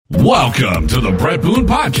Welcome to the Brett Boone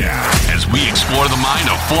Podcast, as we explore the mind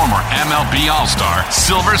of former MLB All-Star,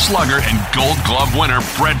 Silver Slugger, and Gold Glove winner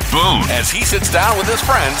Brett Boone, as he sits down with his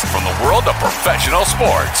friends from the world of professional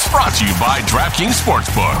sports. Brought to you by DraftKings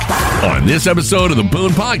Sportsbook. On this episode of the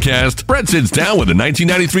Boone Podcast, Brett sits down with the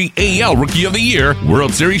 1993 AL Rookie of the Year,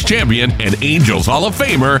 World Series champion, and Angels Hall of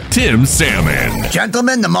Famer Tim Salmon.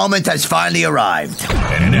 Gentlemen, the moment has finally arrived.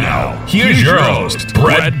 And now, here's your host,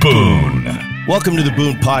 Brett Boone. Welcome to the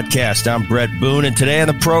Boone Podcast. I'm Brett Boone, and today on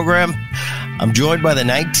the program, I'm joined by the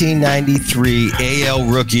 1993 AL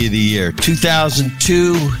Rookie of the Year,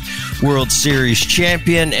 2002 World Series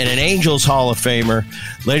champion, and an Angels Hall of Famer,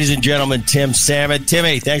 ladies and gentlemen, Tim Salmon.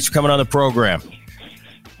 Timmy, thanks for coming on the program.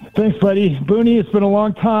 Thanks, buddy. Booney, it's been a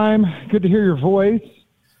long time. Good to hear your voice.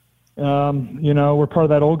 We're part of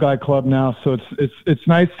that old guy club now, so it's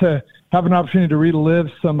nice to have an opportunity to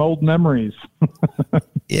relive some old memories.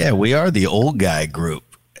 Yeah, we are the old guy group.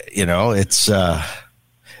 You know, it's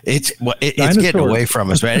getting away from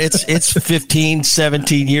us, man. It's 15,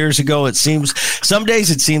 17 years ago. It seems some days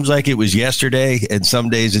it seems like it was yesterday, and some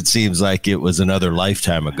days it seems like it was another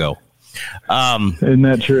lifetime ago. Isn't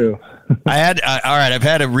that true? I've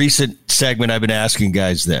had a recent segment. I've been asking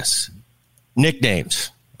guys this: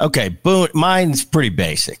 nicknames. Okay, Boone. Mine's pretty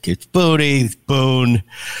basic. It's Booney, Boone.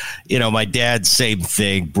 You know, my dad's same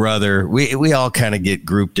thing, brother. We all kind of get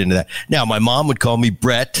grouped into that. Now, my mom would call me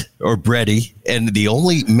Brett or Bretty, and the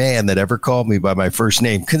only man that ever called me by my first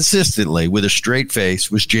name consistently with a straight face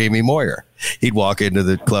was Jamie Moyer. He'd walk into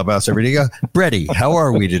the clubhouse every day and go, Bretty, how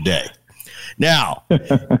are we today? Now,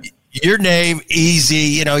 your name, easy,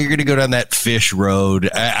 you're going to go down that fish road.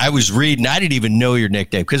 I was reading, I didn't even know your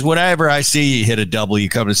nickname, because whenever I see you hit a double, you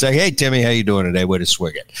come to say, hey, Timmy, how you doing today? Way to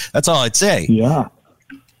swing it. That's all I'd say. Yeah.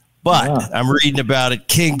 But I'm reading about it,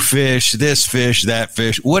 kingfish, this fish, that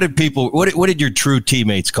fish. What did your true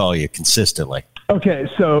teammates call you consistently? Okay,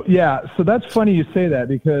 so that's funny you say that,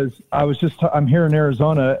 because I'm here in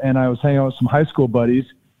Arizona, and I was hanging out with some high school buddies,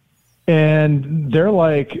 and they're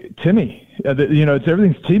like, Timmy, it's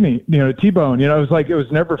everything's Timmy, T-Bone. It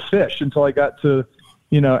was never fish until I got to,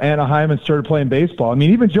 Anaheim and started playing baseball. I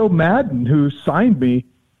mean, even Joe Madden, who signed me,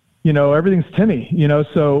 everything's Timmy,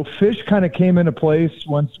 so fish kind of came into place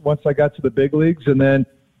once I got to the big leagues. And then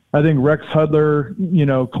I think Rex Hudler,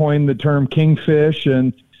 coined the term kingfish.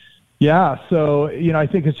 And so, I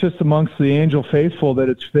think it's just amongst the Angel faithful that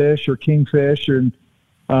it's fish or kingfish. And,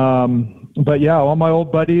 but yeah, all my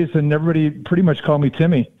old buddies and everybody pretty much call me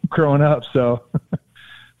Timmy growing up. So,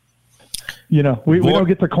 we don't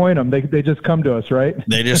get to coin them. They just come to us, right?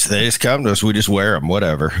 They just come to us. We just wear them,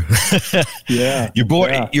 whatever. Yeah. You're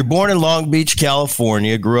born in Long Beach,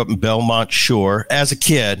 California, grew up in Belmont Shore. As a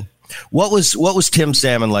kid, what was Tim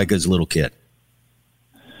Salmon like as a little kid?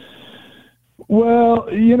 Well,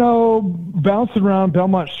 bouncing around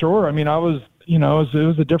Belmont Shore, I mean, it was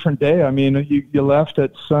a different day. I mean, you left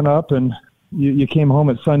at sunup and you came home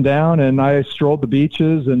at sundown, and I strolled the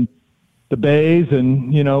beaches and the bays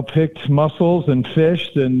and, picked mussels and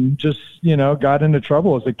fished and just, got into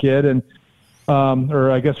trouble as a kid and,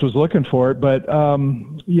 or I guess was looking for it. But,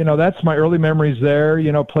 that's my early memories there,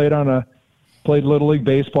 played Little League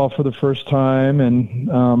Baseball for the first time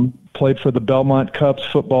and, played for the Belmont Cups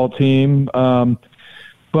football team.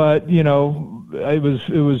 But, it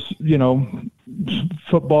was,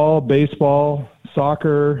 football, baseball,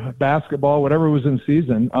 soccer, basketball, whatever was in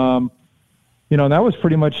season. And that was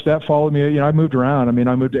pretty much, that followed me. I moved around. I mean,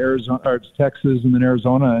 I moved to Arizona or to Texas and then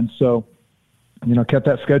Arizona. And so, kept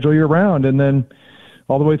that schedule year round and then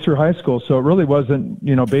all the way through high school. So it really wasn't,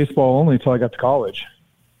 baseball only until I got to college.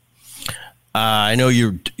 I know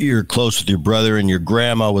you're close with your brother, and your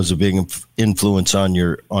grandma was a big influence on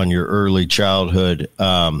your early childhood.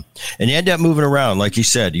 And you ended up moving around, like you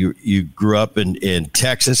said. You grew up in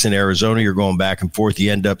Texas and Arizona. You're going back and forth. You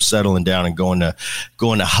end up settling down and going to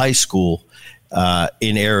high school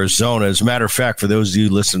in Arizona. As a matter of fact, for those of you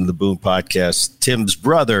listening to the Boone Podcast, Tim's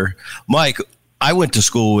brother, Mike, I went to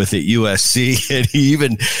school with at USC, and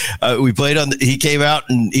we played he came out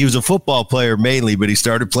and he was a football player mainly, but he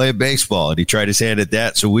started playing baseball and he tried his hand at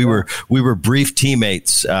that. So we were brief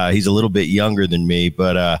teammates. He's a little bit younger than me,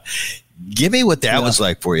 but give me what that was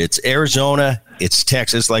like for you. It's Arizona, it's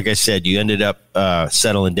Texas. Like I said, you ended up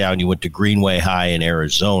settling down. You went to Greenway High in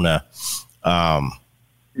Arizona. Yeah.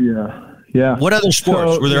 What other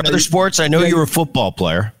sports? Were there other sports? I know you were a football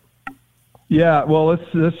player. Yeah, well,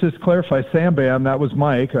 let's just clarify. Sam Bam, that was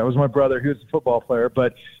Mike. That was my brother. He was a football player.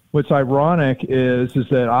 But what's ironic is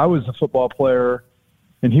that I was a football player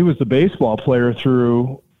and he was the baseball player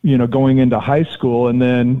through, going into high school. And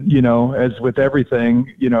then, as with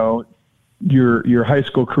everything, your high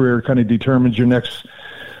school career kind of determines your next,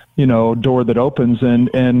 door that opens.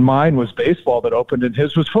 And mine was baseball that opened, and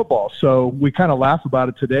his was football. So we kind of laugh about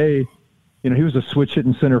it today. He was a switch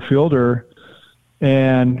hitting center fielder,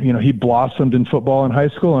 and, he blossomed in football in high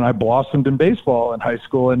school, and I blossomed in baseball in high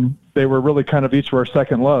school, and they were really kind of each of our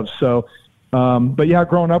second loves. So, but yeah,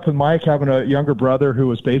 growing up with Mike, having a younger brother who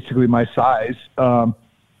was basically my size,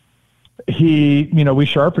 we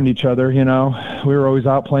sharpened each other. We were always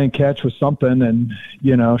out playing catch with something, and,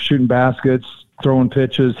 shooting baskets, throwing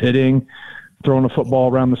pitches, hitting, throwing a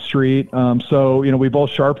football around the street. So, we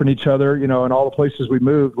both sharpened each other, in all the places we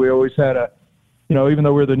moved. We always had even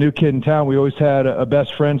though we were the new kid in town, we always had a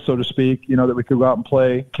best friend, so to speak, that we could go out and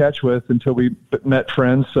play catch with until we met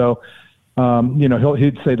friends. So,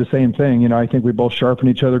 he'd say the same thing. I think we both sharpened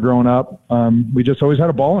each other growing up. We just always had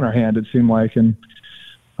a ball in our hand, it seemed like. And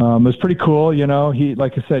it was pretty cool. He,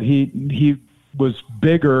 like I said, he was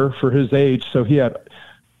bigger for his age, so he had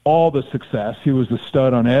all the success. He was the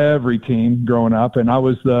stud on every team growing up, and I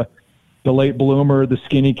was the late bloomer, the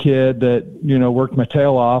skinny kid that, worked my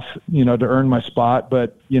tail off, to earn my spot.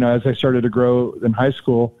 But, as I started to grow in high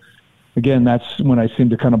school, again, that's when I seemed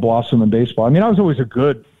to kind of blossom in baseball. I mean, I was always a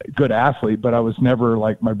good athlete, but I was never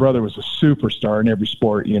like, my brother was a superstar in every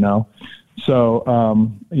sport, So,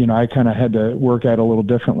 I kind of had to work at it a little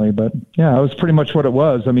differently, but yeah, it was pretty much what it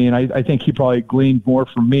was. I mean, I think he probably gleaned more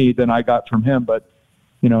from me than I got from him, but,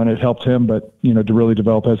 and it helped him, but, to really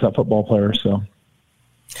develop as that football player. So.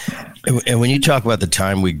 And when you talk about the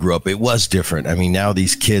time we grew up, it was different. I mean, now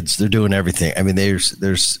these kids, they're doing everything. I mean,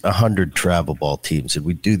 there's 100 travel ball teams, and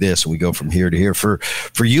we do this and we go from here to here. For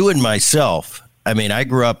you and myself, I mean, I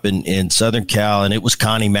grew up in Southern Cal, and it was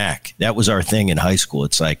Connie Mack. That was our thing in high school.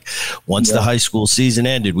 It's like once the high school season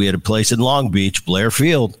ended, we had a place in Long Beach, Blair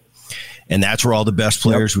Field, and that's where all the best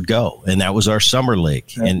players would go. And that was our summer league.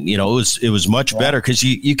 Yep. And, it was much better because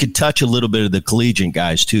you could touch a little bit of the collegiate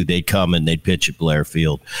guys, too. They'd come and they'd pitch at Blair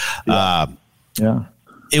Field.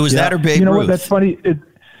 It was that or Babe Ruth. You know what? That's funny.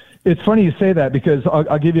 It's funny you say that because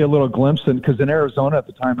I'll give you a little glimpse. Because in Arizona at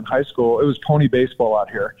the time in high school, it was pony baseball out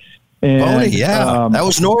here. And, pony, that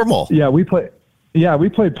was normal. Yeah, we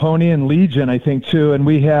played pony and Legion, I think, too. And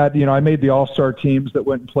we had, I made the all-star teams that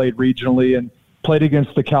went and played regionally and played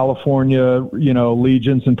against the California,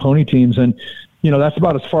 Legions and pony teams. And, that's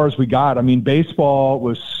about as far as we got. I mean, baseball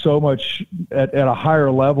was so much at a higher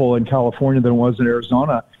level in California than it was in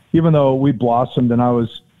Arizona, even though we blossomed and I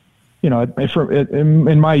was,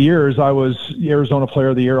 in my years, I was Arizona Player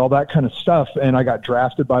of the Year, all that kind of stuff. And I got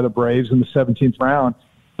drafted by the Braves in the 17th round.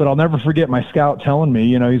 But I'll never forget my scout telling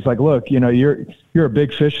me, he's like, look, you're a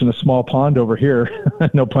big fish in a small pond over here,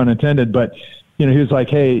 no pun intended. But, he was like,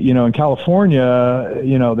 hey, in California,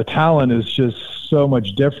 the talent is just so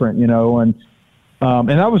much different, and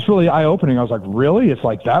that was really eye-opening. I was like, really? It's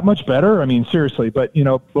like that much better? I mean, seriously. But,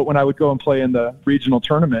 but when I would go and play in the regional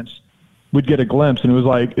tournaments, we'd get a glimpse, and it was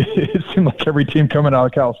like, it seemed like every team coming out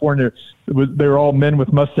of California, they were all men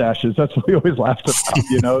with mustaches. That's what we always laughed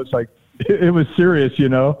about, It's like, it was serious,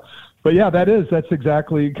 But yeah, that's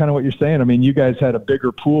exactly kind of what you're saying. I mean, you guys had a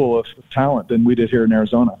bigger pool of talent than we did here in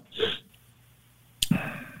Arizona.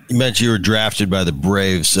 You mentioned you were drafted by the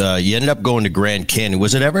Braves. You ended up going to Grand Canyon.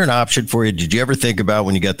 Was it ever an option for you? Did you ever think about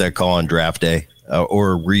when you got that call on draft day?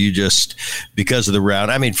 Or were you just because of the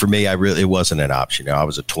round? I mean, for me, it wasn't an option. I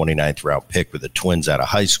was a 29th round pick with the Twins out of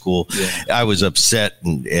high school. Yeah. I was upset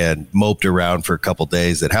and moped around for a couple of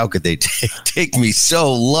days that how could they take me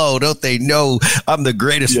so low? Don't they know I'm the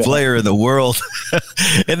greatest player in the world?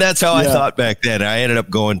 And that's how I thought back then. I ended up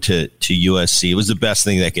going to USC. It was the best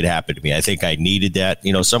thing that could happen to me. I think I needed that.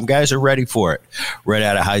 Some guys are ready for it right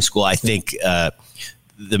out of high school. I think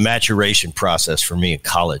the maturation process for me in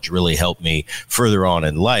college really helped me further on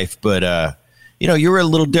in life. But, you were a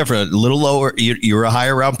little different, a little lower. You were a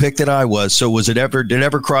higher round pick than I was. So did it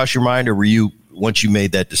ever cross your mind, or were you, once you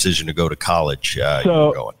made that decision to go to college, you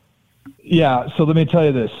were going? Yeah. So let me tell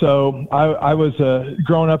you this. So I was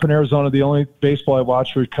growing up in Arizona. The only baseball I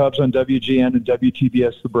watched was Cubs on WGN and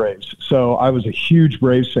WTBS, the Braves. So I was a huge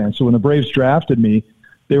Braves fan. So when the Braves drafted me,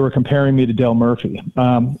 they were comparing me to Dale Murphy.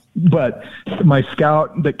 But my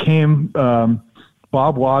scout that came, Bob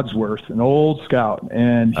Wadsworth, an old scout.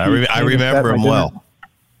 And I remember him well.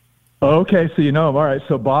 Okay, so you know him. All right,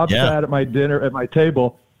 so Bob sat at my dinner, at my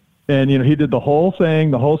table, and, he did the whole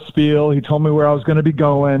thing, the whole spiel. He told me where I was going to be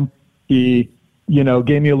going. He,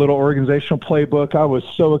 gave me a little organizational playbook. I was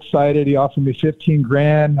so excited. He offered me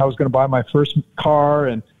 $15,000. I was going to buy my first car,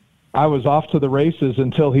 and I was off to the races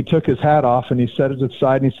until he took his hat off and he set it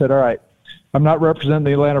aside and he said, all right, I'm not representing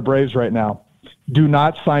the Atlanta Braves right now. Do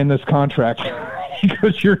not sign this contract. He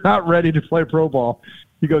goes, you're not ready to play pro ball.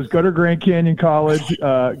 He goes, go to Grand Canyon College.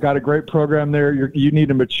 Got a great program there. You need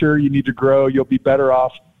to mature. You need to grow. You'll be better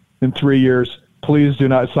off in 3 years. Please do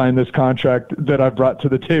not sign this contract that I brought to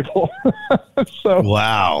the table. So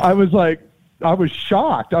wow. I was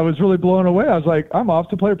shocked. I was really blown away. I was like, I'm off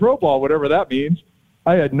to play pro ball, whatever that means.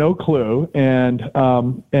 I had no clue. And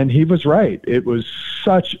he was right. It was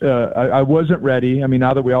I wasn't ready. I mean,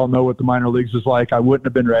 now that we all know what the minor leagues is like, I wouldn't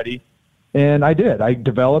have been ready. And I did. I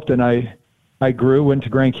developed and I grew, went to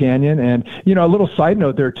Grand Canyon. And, a little side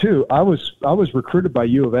note there too. I was recruited by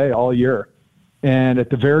U of A all year. And at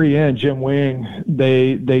the very end, Jim Wing,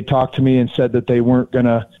 they talked to me and said that they weren't going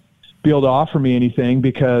to be able to offer me anything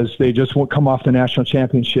because they just won't come off the national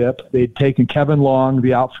championship. They'd taken Kevin Long,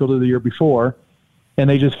 the outfielder the year before, and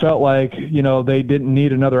they just felt like, they didn't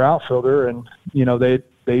need another outfielder, and,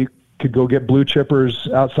 they could go get blue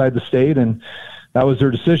chippers outside the state, and that was their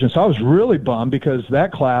decision. So I was really bummed because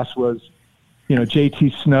that class was,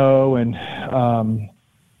 JT Snow and,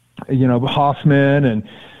 Hoffman and,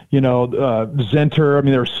 Zenter. I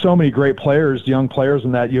mean, there were so many great players, young players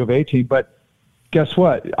in that U of A team. But guess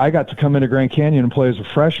what? I got to come into Grand Canyon and play as a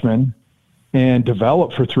freshman and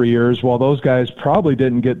develop for 3 years, while those guys probably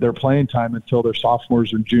didn't get their playing time until their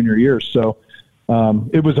sophomores and junior years. So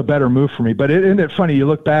it was a better move for me. But isn't it funny? You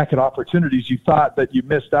look back at opportunities you thought that you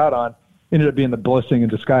missed out on, ended up being the blessing in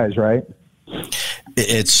disguise, right?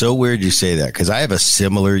 It's so weird you say that because I have a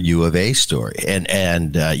similar U of A story.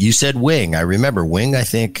 And you said Wing. I remember Wing, I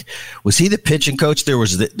think, was he the pitching coach? There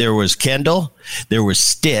was Kendall, there was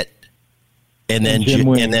Stitt, and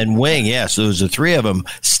then Wing. Yeah, so there was the three of them.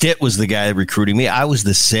 Stitt was the guy recruiting me. I was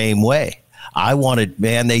the same way.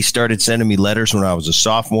 They started sending me letters when I was a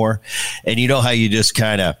sophomore. And you know how you just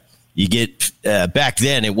kind of, you get back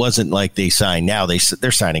then, it wasn't like they sign now.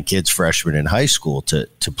 They're signing kids freshmen in high school to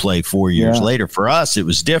play 4 years later. For us, it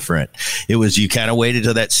was different. It was you kind of waited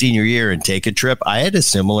till that senior year and take a trip. I had a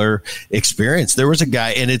similar experience. There was a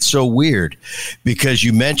guy, and it's so weird because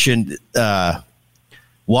you mentioned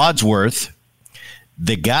Wadsworth.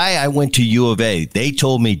 The guy I went to U of A, they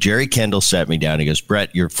told me, Jerry Kendall sat me down. He goes,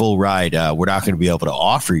 Brett, you're full ride. We're not going to be able to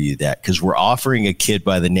offer you that because we're offering a kid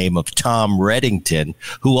by the name of Tom Reddington,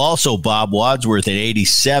 who also Bob Wadsworth at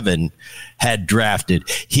 87 had drafted.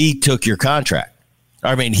 He took your contract.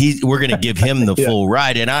 I mean, we're going to give him the full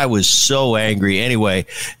ride. And I was so angry. Anyway,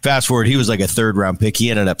 fast forward, he was like a third-round pick. He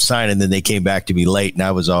ended up signing. Then they came back to me late, and I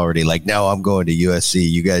was already like, no, I'm going to USC.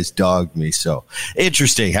 You guys dogged me. So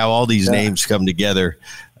interesting how all these names come together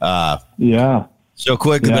so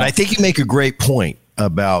quickly. But I think you make a great point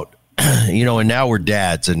about, and now we're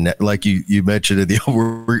dads. And like you mentioned,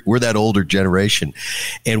 we're that older generation.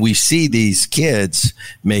 And we see these kids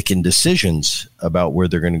making decisions about where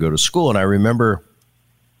they're going to go to school. And I remember –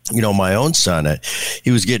 my own son,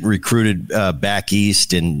 he was getting recruited back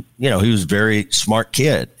east, and, he was a very smart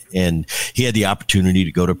kid, and he had the opportunity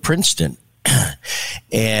to go to Princeton.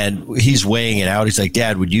 And he's weighing it out. He's like,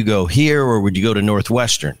 Dad, would you go here or would you go to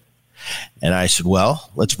Northwestern? And I said, well,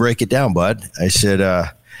 let's break it down, bud. I said,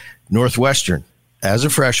 Northwestern, as a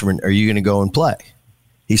freshman, are you going to go and play?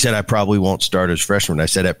 He said, I probably won't start as a freshman. I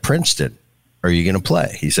said, at Princeton, are you going to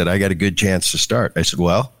play? He said, I got a good chance to start. I said,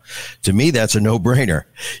 well, to me, that's a no-brainer.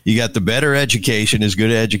 You got the better education, as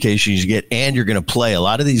good an education as you get, and you're going to play. A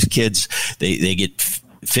lot of these kids, they get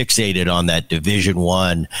fixated on that Division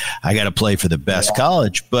I got to play for the best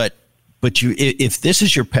college. But if this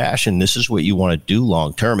is your passion, this is what you want to do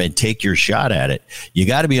long-term and take your shot at it, you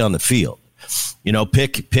got to be on the field.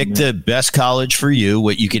 Pick the best college for you,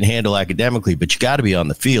 what you can handle academically, but you got to be on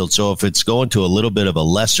the field. So if it's going to a little bit of a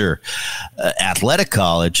lesser athletic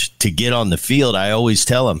college to get on the field, I always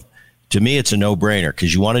tell them, to me, it's a no-brainer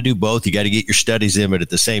because you want to do both. You got to get your studies in, but at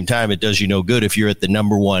the same time, it does you no good if you're at the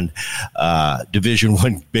number one Division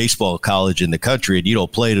I baseball college in the country and you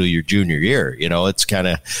don't play till your junior year. It's kind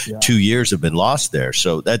of 2 years have been lost there.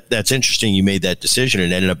 So that's interesting. You made that decision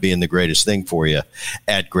and ended up being the greatest thing for you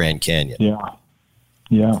at Grand Canyon.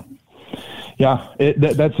 Yeah.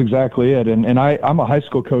 That's exactly it. And I'm a high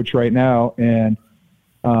school coach right now, and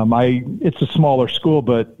it's a smaller school,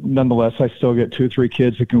 but nonetheless, I still get 2 or 3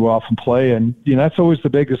 kids that can go off and play. And, that's always the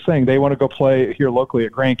biggest thing. They want to go play here locally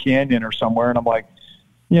at Grand Canyon or somewhere. And I'm like,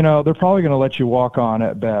 they're probably going to let you walk on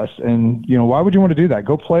at best. And, why would you want to do that?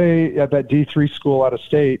 Go play at that D3 school out of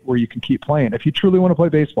state where you can keep playing if you truly want to play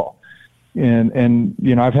baseball. And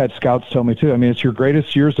I've had scouts tell me too, I mean, it's your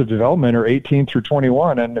greatest years of development are 18 through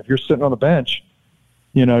 21. And if you're sitting on the bench,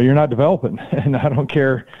 you're not developing. And I don't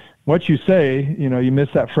care what you say, you miss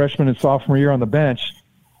that freshman and sophomore year on the bench.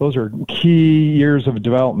 those are key years of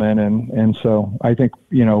development. And so I think,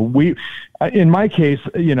 in my case,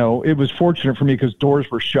 it was fortunate for me because doors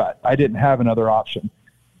were shut. I didn't have another option.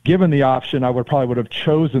 Given the option, I probably would have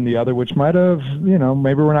chosen the other, which might have,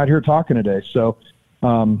 maybe we're not here talking today. So,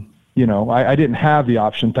 I didn't have the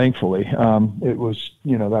option, thankfully. It was,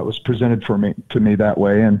 that was presented to me that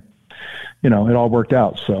way. And, it all worked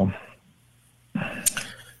out. So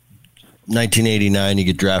 1989, you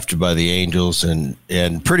get drafted by the Angels, and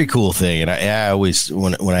pretty cool thing. And I always,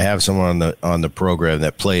 when I have someone on the program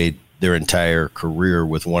that played their entire career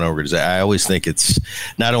with one organization, I always think it's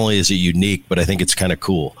not only is it unique, but I think it's kind of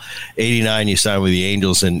cool. 89, you sign with the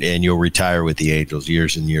Angels, and you'll retire with the Angels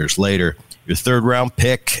years and years later. Your third round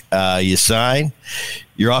pick, you sign,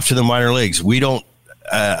 you're off to the minor leagues.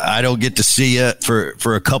 I don't get to see you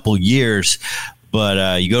for a couple years,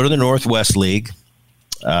 but you go to the Northwest League.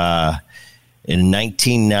 In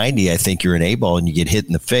 1990, I think you're an A-ball and you get hit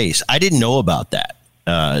in the face. I didn't know about that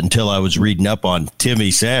until I was reading up on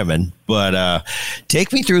Timmy Salmon. But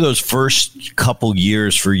take me through those first couple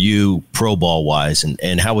years for you pro ball wise,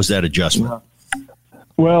 and how was that adjustment?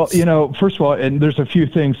 Well, first of all, and there's a few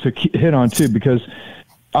things to hit on too, because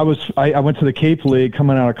I went to the Cape League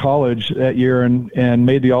coming out of college that year and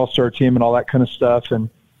made the All-Star team and all that kind of stuff. And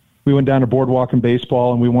we went down to Boardwalk and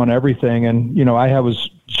baseball and we won everything. And,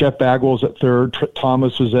 Jeff Bagwell was at third,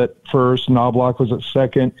 Thomas was at first, Knobloch was at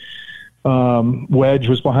second, Wedge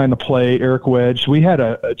was behind the plate, Eric Wedge. We had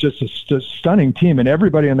just a stunning team, and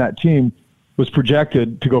everybody on that team was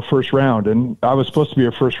projected to go first round. And I was supposed to be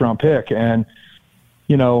a first round pick. And,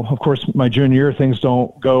 of course, my junior year, things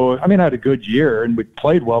don't go. I had a good year and we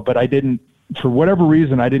played well, but for whatever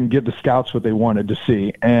reason, I didn't give the scouts what they wanted to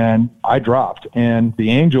see. And I dropped. And the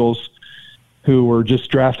Angels, who were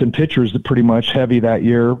just drafting pitchers pretty much heavy that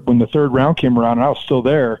year, when the third round came around and I was still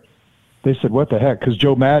there, they said, what the heck? Because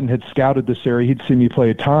Joe Madden had scouted this area. He'd seen me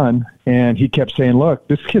play a ton, and he kept saying, look,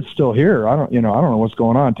 this kid's still here. I don't know what's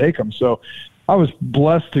going on. Take him. So I was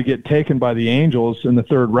blessed to get taken by the Angels in the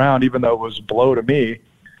third round, even though it was a blow to me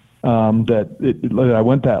that I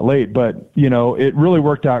went that late. But, it really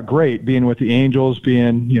worked out great being with the Angels,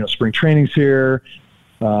 being, spring training's here.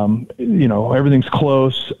 Everything's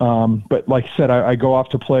close. But like I said, I go off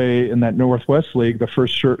to play in that Northwest League, the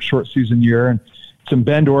first short season year, and it's in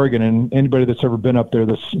Bend, Oregon. And anybody that's ever been up there,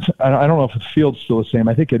 I don't know if the field's still the same.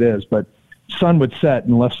 I think it is, but sun would set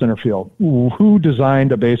in left center field. Who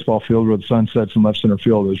designed a baseball field where the sun sets in left center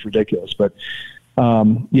field? It was ridiculous. But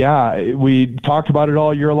we talked about it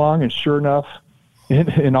all year long, and sure enough,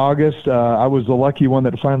 in August, I was the lucky one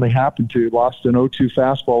that it finally happened to. Lost an 0-2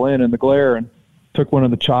 fastball in the glare and took one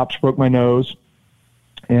of the chops, broke my nose.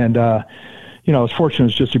 And, I was fortunate.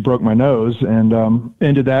 It's just he broke my nose, and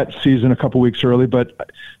ended that season a couple weeks early.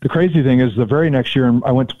 But the crazy thing is the very next year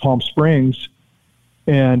I went to Palm Springs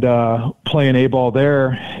and playing A-ball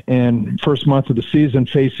there. And first month of the season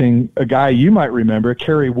facing a guy you might remember,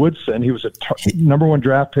 Kerry Woodson. He was a number one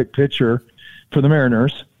draft pick pitcher for the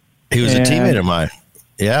Mariners. He was a teammate of mine.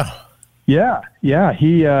 Yeah. Yeah.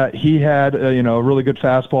 He had a really good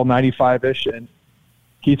fastball, 95-ish, and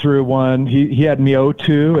he threw one. He had me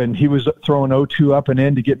 0-2, and he was throwing 0-2 up and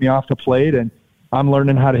in to get me off the plate. And I'm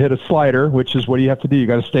learning how to hit a slider, which is what you have to do. You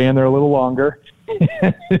got to stay in there a little longer.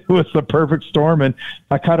 It was the perfect storm, and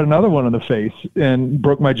I caught another one in the face and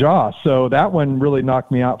broke my jaw. So that one really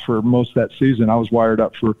knocked me out for most of that season. I was wired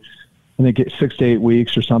up for, I think, 6 to 8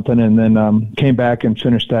 weeks or something, and then came back and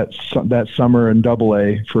finished that summer in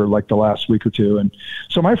Double-A for like the last week or two. And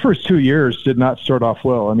so my first 2 years did not start off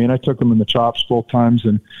well. I took them in the chops both times,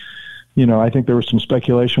 and I think there was some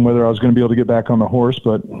speculation whether I was going to be able to get back on the horse,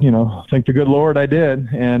 but thank the good Lord I did,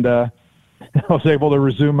 and I was able to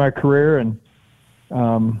resume my career. And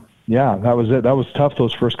that was it. That was tough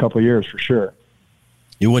those first couple of years for sure.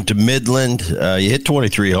 You went to Midland. You hit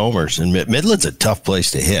 23 homers, and Midland's a tough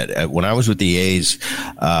place to hit. When I was with the A's,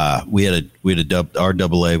 our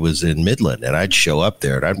Double-A was in Midland, and I'd show up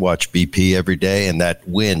there and I'd watch BP every day, and that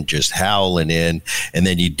wind just howling in, and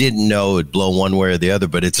then you didn't know it'd blow one way or the other.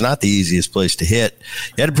 But it's not the easiest place to hit.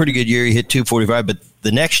 You had a pretty good year. You hit 245, but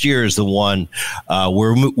the next year is the one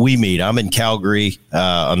where we meet. I'm in Calgary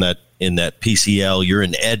in that PCL. You're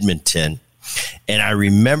in Edmonton. And I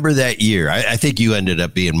remember that year. I think you ended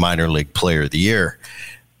up being minor league player of the year.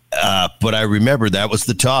 But I remember that was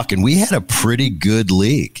the talk. And we had a pretty good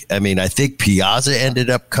league. I think Piazza ended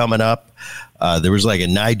up coming up. There was like a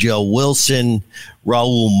Nigel Wilson,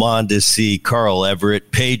 Raul Mondesi, Carl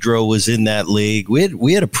Everett. Pedro was in that league.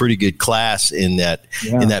 We had a pretty good class in that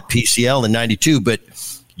PCL in 92. But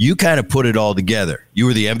you kind of put it all together. You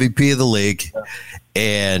were the MVP of the league.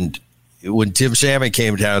 And when Tim Salmon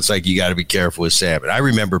came to town, it's like, you got to be careful with Salmon. I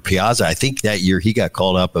remember Piazza. I think that year he got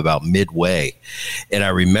called up about midway. And I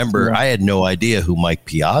remember I had no idea who Mike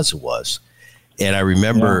Piazza was. And I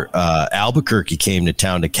remember Albuquerque came to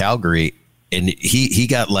town to Calgary, and he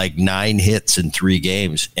got like 9 hits in 3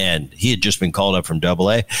 games. And he had just been called up from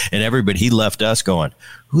AA. And everybody, he left us going,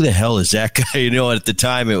 who the hell is that guy? You know, at the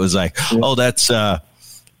time it was like, oh, that's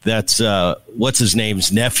what's his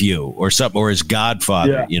name's nephew or something, or his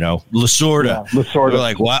godfather, you know, Lasorda. We're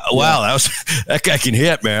like, wow, that guy can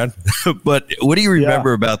hit, man. But what do you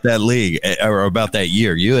remember about that league or about that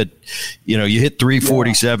year? You had, you hit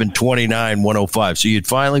 347, 29, 105. So you'd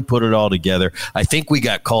finally put it all together. I think we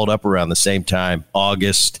got called up around the same time,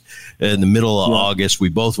 August. In the middle of August, we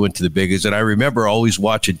both went to the big leagues. And I remember always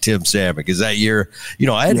watching Tim Salmon because that year,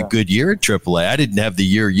 I had a good year at AAA. I didn't have the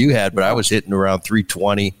year you had, but I was hitting around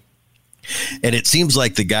 320. And it seems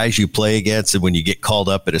like the guys you play against, and when you get called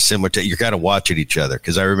up at a similar time, you're kind of watching each other.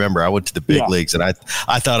 Because I remember I went to the big leagues, and I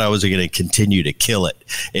thought I was going to continue to kill it.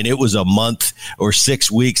 And it was a month or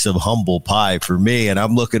 6 weeks of humble pie for me. And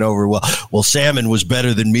I'm looking over, well, Salmon was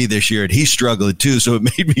better than me this year, and he struggled too. So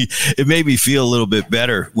it made me feel a little bit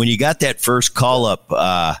better. When you got that first call up,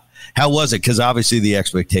 how was it? Because obviously the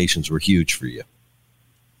expectations were huge for you.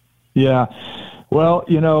 Yeah. Well,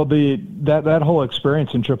 that whole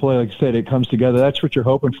experience in AAA, like I said, it comes together. That's what you're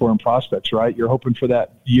hoping for in prospects, right? You're hoping for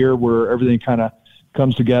that year where everything kind of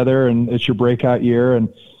comes together and it's your breakout year.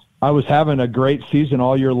 And I was having a great season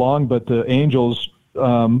all year long, but the Angels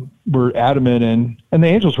were adamant, and the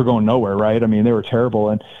Angels were going nowhere, right? I mean, they were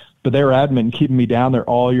terrible, but they were adamant in keeping me down there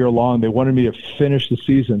all year long. They wanted me to finish the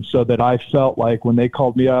season so that I felt like when they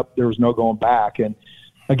called me up, there was no going back. And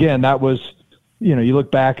again, that was, you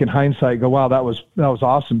look back in hindsight and go, wow, that was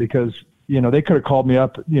awesome because, they could have called me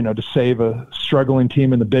up, to save a struggling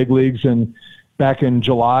team in the big leagues and back in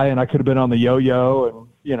July, and I could have been on the yo-yo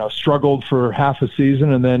and, struggled for half a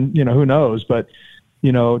season. And then, who knows, but,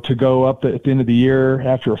 to go up at the end of the year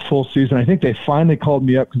after a full season, I think they finally called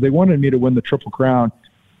me up because they wanted me to win the Triple Crown,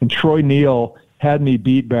 and Troy Neal had me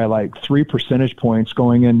beat by like 3 percentage points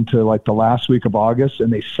going into like the last week of August,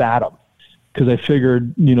 and they sat him. Because I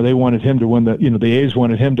figured, they wanted him to win the A's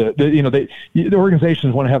wanted him to, the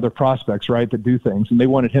organizations want to have their prospects, right, that do things, and they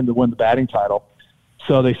wanted him to win the batting title.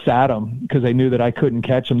 So they sat him because they knew that I couldn't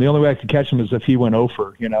catch him. The only way I could catch him is if he went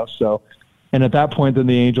over, so, and at that point, then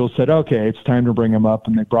the Angels said, okay, it's time to bring him up,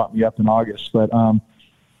 and they brought me up in August, but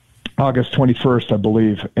August 21st, I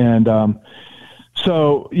believe. And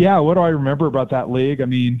so, yeah, what do I remember about that league? I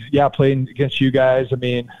mean, playing against you guys, I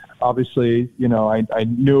mean, obviously, I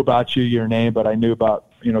knew about your name, but I knew about,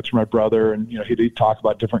 through my brother, and, he'd talk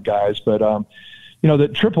about different guys. But, the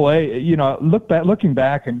AAA, looking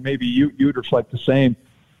back, and maybe you would reflect the same,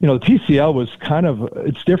 the PCL was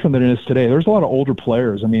it's different than it is today. There's a lot of older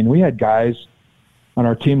players. I mean, we had guys on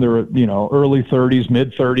our team that were, early 30s,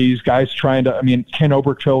 mid 30s, guys Ken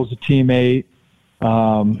Oberkfell was a teammate,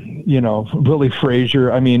 Willie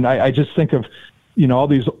Frazier. I mean, I just think of, all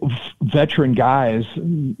these veteran guys,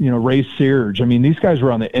 Ray Searage. I mean, these guys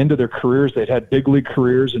were on the end of their careers. They'd had big league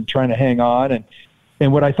careers and trying to hang on.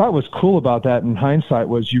 And what I thought was cool about that in hindsight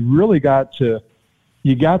was you really got to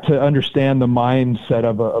understand the mindset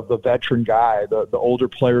of the veteran guy, the older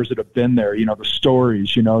players that have been there, the stories,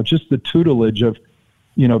 just the tutelage of,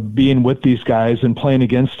 being with these guys and playing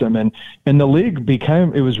against them. And the league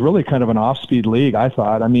it was really kind of an off-speed league, I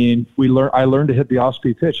thought. I mean, I learned to hit the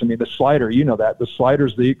off-speed pitch. I mean, the slider, that. The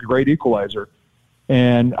slider's the great equalizer.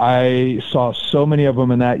 And I saw so many of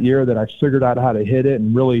them in that year that I figured out how to hit it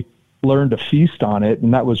and really learned to feast on it.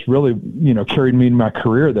 And that was really, carried me in my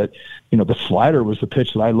career that, the slider was the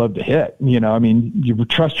pitch that I loved to hit. I mean, you would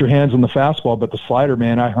trust your hands on the fastball, but the slider,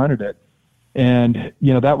 man, I hunted it. And,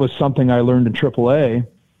 that was something I learned in AAA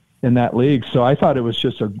in that league. So I thought it was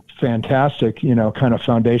just a fantastic, kind of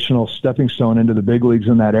foundational stepping stone into the big leagues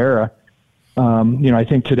in that era. I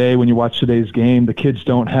think today, when you watch today's game, the kids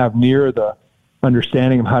don't have near the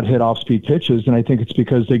understanding of how to hit off-speed pitches. And I think it's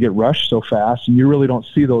because they get rushed so fast, and you really don't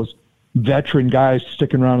see those veteran guys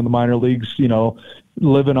sticking around in the minor leagues,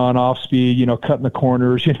 living on off-speed, cutting the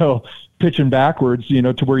corners, pitching backwards,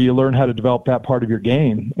 to where you learn how to develop that part of your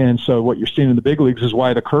game. And so what you're seeing in the big leagues is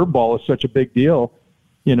why the curveball is such a big deal,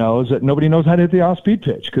 is that nobody knows how to hit the off-speed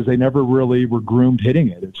pitch because they never really were groomed hitting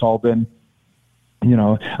it. It's all been,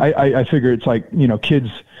 I figure it's like, kids,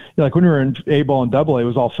 like when we were in A-ball and AA, it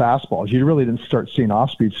was all fastballs. You really didn't start seeing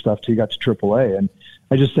off-speed stuff till you got to AAA. And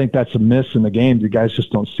I just think that's a miss in the game. The guys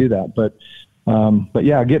just don't see that. But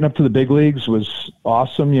yeah, getting up to the big leagues was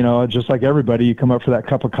awesome. Just like everybody, you come up for that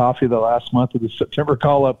cup of coffee the last month of the September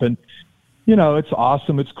call up, and it's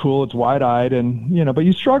awesome. It's cool. It's wide-eyed, and, but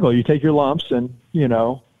you struggle. You take your lumps, and,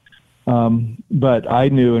 but I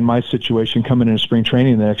knew in my situation coming into spring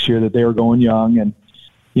training the next year that they were going young, and,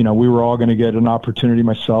 we were all going to get an opportunity,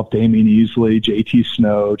 myself, Damian Easley, JT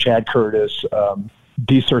Snow, Chad Curtis,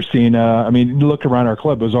 D. Sorcina. I mean, look around our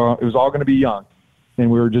club. It was all going to be young, and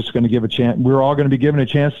we were just going to give a chance. We were all going to be given a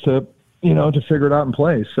chance to, to figure it out and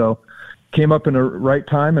play. So came up in the right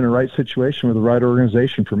time and a right situation with the right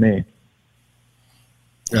organization for me.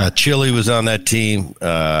 Chili was on that team.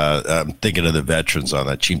 I'm thinking of the veterans on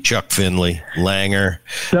that team. Chuck Finley, Langer.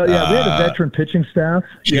 So, we had a veteran pitching staff.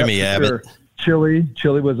 Jimmy Abbott. Sure.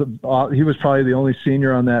 Chili was he was probably the only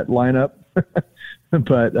senior on that lineup.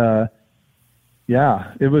 But,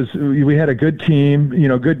 it was. We had a good team,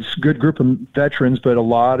 good group of veterans, but a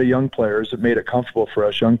lot of young players that made it comfortable for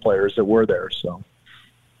us young players that were there. So,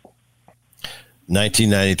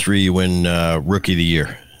 1993, you win Rookie of the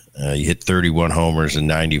Year. You hit 31 homers in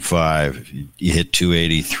 95. You hit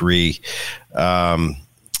 283.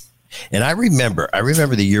 And I remember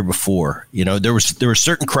the year before, there were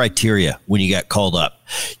certain criteria when you got called up.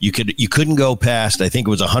 You couldn't go past, I think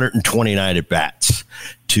it was 129 at bats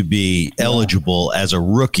to be eligible as a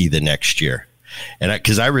rookie the next year. And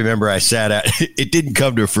because I remember I sat out, it didn't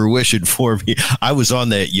come to fruition for me. I was on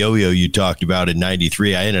that yo-yo you talked about in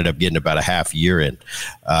 93. I ended up getting about a half year in.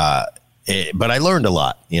 But I learned a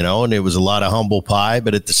lot, and it was a lot of humble pie.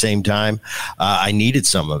 But at the same time, I needed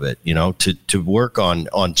some of it, to work on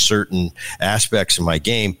certain aspects of my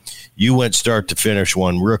game. You went start to finish,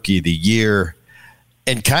 won Rookie of the Year,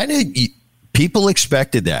 and kind of people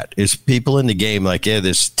expected that. Is people in the game like,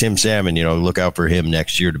 this Tim Salmon, look out for him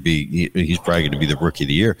next year to be. He's probably going to be the Rookie of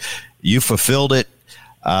the Year. You fulfilled it.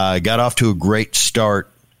 Got off to a great start.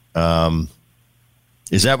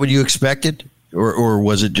 Is that what you expected? Or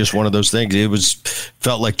was it just one of those things? It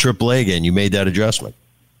felt like AAA again. You made that adjustment.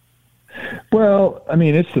 Well, I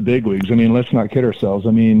mean, it's the big leagues. I mean, let's not kid ourselves.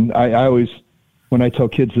 I mean, I always, when I tell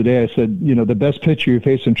kids today, I said, the best pitcher you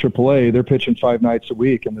face in AAA, they're pitching 5 nights a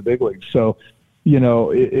week in the big leagues. So,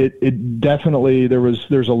 it definitely,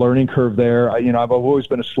 there's a learning curve there. I've always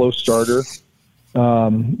been a slow starter. So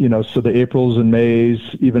the Aprils and Mays,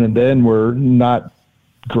 even then, were not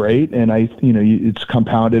great, and it's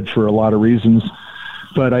compounded for a lot of reasons,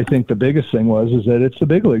 but I think the biggest thing is that it's the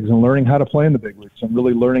big leagues and learning how to play in the big leagues and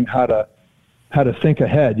really learning how to think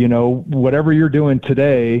ahead. Whatever you're doing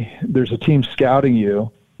today, there's a team scouting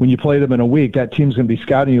you. When you play them in a week, that team's going to be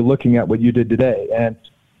scouting you, looking at what you did today, and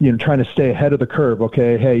trying to stay ahead of the curve.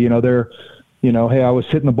 Okay, hey, they're hey, I was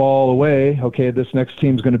hitting the ball away. Okay, this next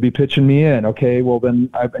team's going to be pitching me in. Okay, well,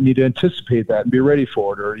 then I need to anticipate that and be ready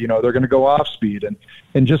for it. Or, they're going to go off speed.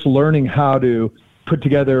 And just learning how to put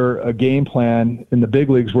together a game plan in the big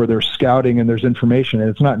leagues where there's scouting and there's information. And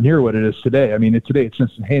it's not near what it is today. I mean, today it's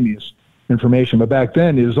instantaneous information. But back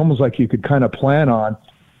then, it was almost like you could kind of plan on,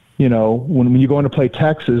 when you go in to play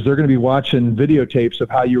Texas, they're going to be watching videotapes of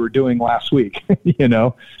how you were doing last week,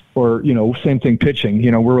 or, same thing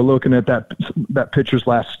pitching. We're looking at that pitcher's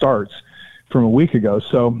last starts from a week ago.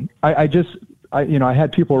 So I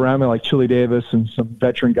had people around me like Chili Davis and some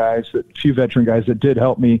veteran guys, a few veteran guys that did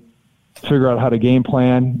help me figure out how to game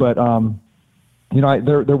plan. But,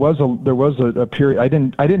 there was a period. I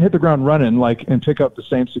didn't hit the ground running and pick up the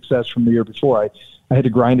same success from the year before. I had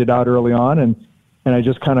to grind it out early on, and I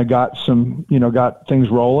just kind of got things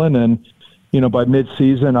rolling. And, by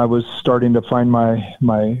mid-season, I was starting to find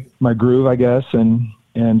my groove, I guess, and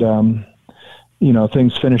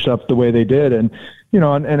things finished up the way they did. And,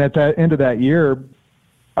 and at the end of that year,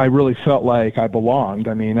 I really felt like I belonged.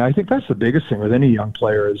 I mean, I think that's the biggest thing with any young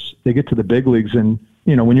player is they get to the big leagues, and,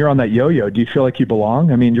 when you're on that yo-yo, do you feel like you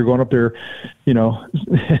belong? I mean, you're going up there,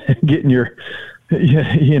 getting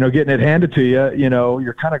getting it handed to you,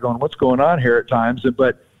 you're kind of going, what's going on here at times?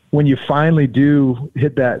 But when you finally do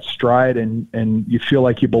hit that stride and you feel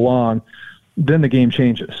like you belong, then the game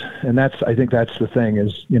changes. And I think that's the thing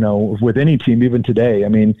is, with any team, even today, I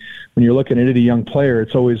mean, when you're looking at any young player,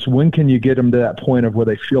 it's always, when can you get them to that point of where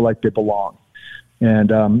they feel like they belong? And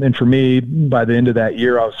for me, by the end of that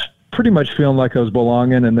year, I was pretty much feeling like I was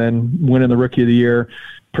belonging, and then winning the Rookie of the Year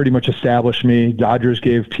pretty much established me. Dodgers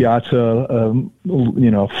gave Piazza a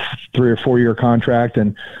 3 or 4 year contract,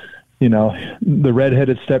 and the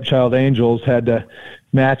redheaded stepchild Angels had to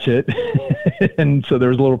match it. And so there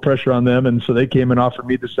was a little pressure on them. And so they came and offered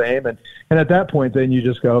me the same. And at that point, then you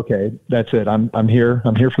just go, okay, that's it. I'm here.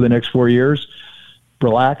 I'm here for the next 4 years.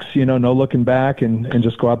 Relax, no looking back, and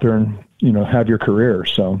just go out there and, have your career.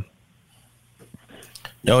 So.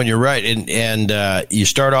 No, and you're right. And you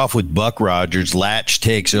start off with Buck Rogers. Latch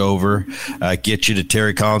takes over, gets you to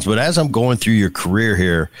Terry Collins. But as I'm going through your career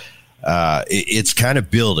here, it's kind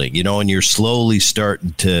of building, and you're slowly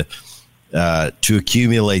starting to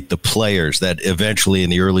accumulate the players that eventually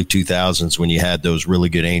in the early 2000s, when you had those really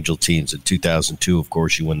good Angel teams. In 2002, of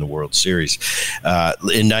course, you win the World Series.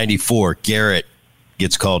 In 94, Garrett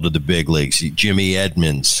gets called to the big leagues. Jimmy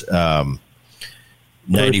Edmonds.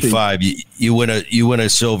 95, you win a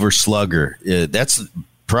Silver Slugger. That's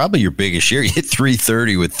probably your biggest year. You hit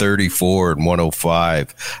 330 with 34 and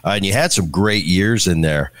 105, and you had some great years in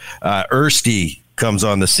there. Ersty comes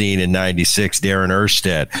on the scene in 96. Darren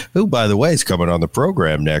Erstad, who, by the way, is coming on the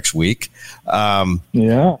program next week.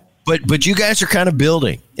 Yeah. But you guys are kind of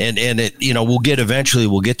building, and it, we'll get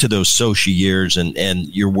to those Sochi years and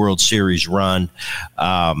your World Series run.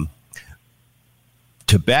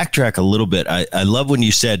 To backtrack a little bit, I love when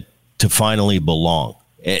you said to finally belong,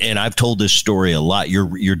 and I've told this story a lot.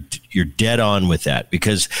 You're dead on with that,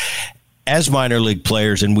 because as minor league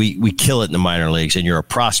players, and we kill it in the minor leagues, and you're a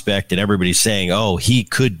prospect, and everybody's saying, "Oh, he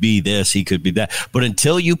could be this, he could be that." But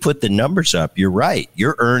until you put the numbers up, you're right.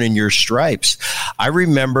 You're earning your stripes. I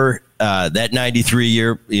remember that 93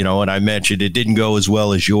 year, and I mentioned it didn't go as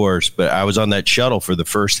well as yours, but I was on that shuttle for the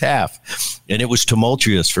first half, and it was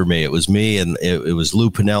tumultuous for me. It was me, and it was Lou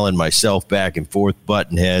Piniella and myself back and forth,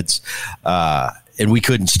 button heads, and we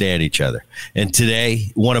couldn't stand each other. And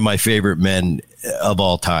today, one of my favorite men of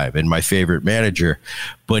all time and my favorite manager,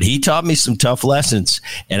 but he taught me some tough lessons.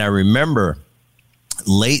 And I remember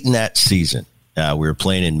late in that season, we were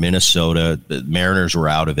playing in Minnesota. The Mariners were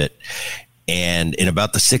out of it. And in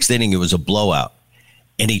about the sixth inning, it was a blowout.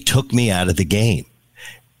 And he took me out of the game.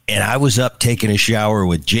 And I was up taking a shower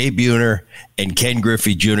with Jay Buhner and Ken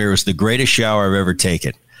Griffey Jr. It was the greatest shower I've ever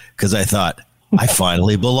taken, because I thought, I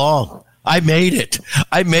finally belong. I made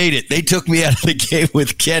it. They took me out of the game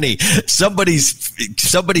with Kenny. Somebody's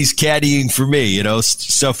caddying for me,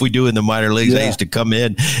 stuff we do in the minor leagues. Yeah. I used to come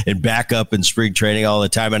in and back up in spring training all the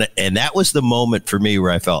time. And that was the moment for me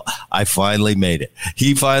where I felt I finally made it.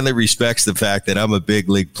 He finally respects the fact that I'm a big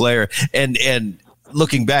league player. And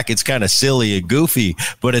looking back, it's kind of silly and goofy,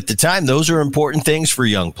 but at the time, those are important things for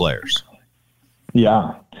young players.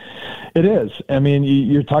 Yeah. It is. I mean,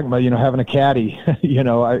 you're talking about, having a caddy,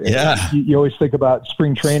 you always think about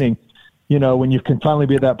spring training, when you can finally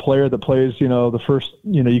be that player that plays, the first,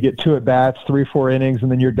 you get 2 at bats, 3-4 innings,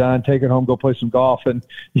 and then you're done, take it home, go play some golf. And,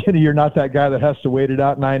 you're not that guy that has to wait it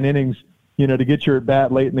out 9 innings, to get your at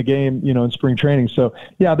bat late in the game, in spring training. So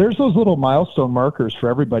yeah, there's those little milestone markers for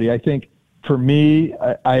everybody. I think for me,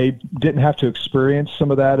 I didn't have to experience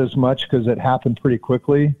some of that as much because it happened pretty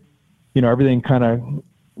quickly. Everything kind of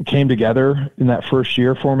came together in that first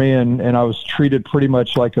year for me, and I was treated pretty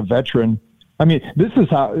much like a veteran. I mean, this is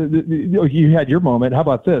how you had your moment. How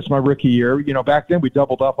about this? My rookie year, back then we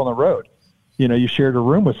doubled up on the road. You shared a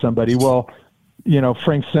room with somebody. Well,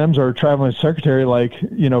 Frank Sims, our traveling secretary,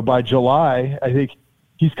 by July, I think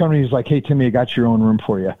he's coming. He's like, "Hey, Timmy, I got your own room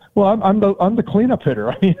for you." Well, I'm the cleanup hitter.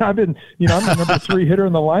 I mean, I've been, I'm the number 3 hitter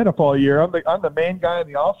in the lineup all year. I'm the main guy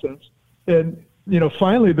in the offense, and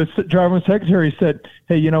finally the traveling secretary said,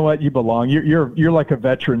 "Hey, you know what? You belong. You're like a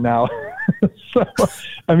veteran now." So,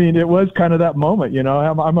 I mean, it was kind of that moment,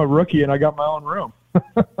 I'm a rookie and I got my own room.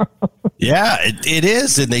 Yeah, it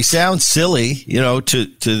is. And they sound silly,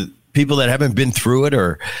 to people that haven't been through it,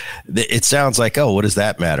 or it sounds like, oh, what does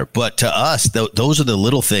that matter? But to us, those are the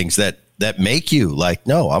little things that make you like,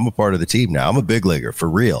 no, I'm a part of the team now. I'm a big leaguer for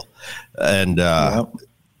real. And,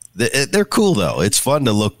 they're cool though. It's fun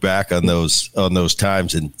to look back on those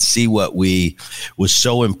times and see what was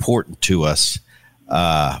so important to us.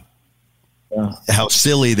 How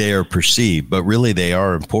silly they are perceived, but really they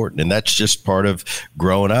are important, and that's just part of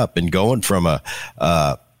growing up and going from a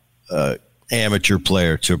amateur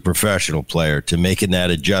player to a professional player to making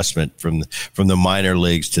that adjustment from the minor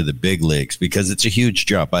leagues to the big leagues, because it's a huge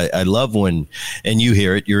jump. I love when, and you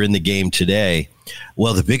hear it, you're in the game today.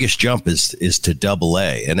 Well, the biggest jump is to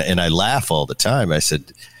Double-A, and I laugh all the time. I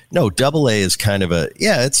said, no, Double-A is kind of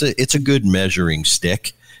it's a good measuring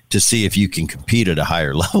stick to see if you can compete at a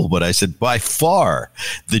higher level. But I said, by far,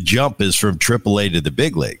 the jump is from AAA to the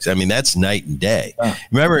big leagues. I mean, that's night and day.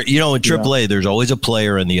 Remember, in AAA, there's always a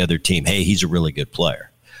player on the other team. Hey, he's a really good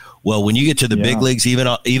player. Well, when you get to the big leagues, even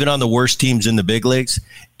on the worst teams in the big leagues,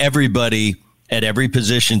 everybody at every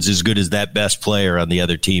position is as good as that best player on the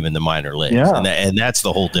other team in the minor leagues. Yeah. And that's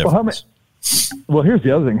the whole difference. Well, here's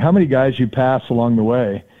the other thing. How many guys you pass along the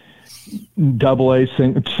way, Double-A,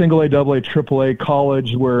 Single-A, Double-A, Triple-A,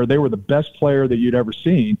 college, where they were the best player that you'd ever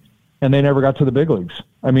seen, and they never got to the big leagues.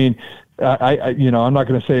 I mean, I'm not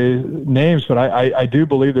going to say names, but I do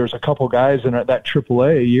believe there's a couple guys in that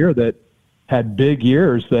AAA year that had big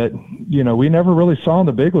years that, we never really saw in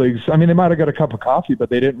the big leagues. I mean, they might have got a cup of coffee, but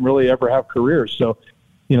they didn't really ever have careers. So,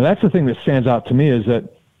 that's the thing that stands out to me is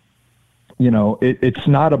that, it's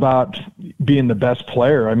not about being the best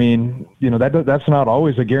player. I mean, that's not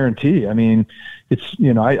always a guarantee. I mean, it's,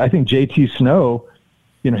 I think JT Snow,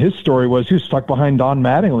 his story was he was stuck behind Don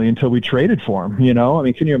Mattingly until we traded for him. I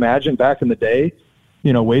mean, can you imagine back in the day,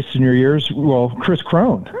 wasting your years? Well, Chris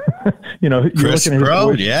Crone, you're looking at his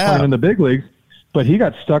boys playing in the big leagues, but he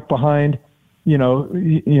got stuck behind, in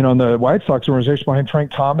the White Sox organization behind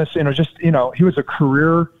Frank Thomas. He was a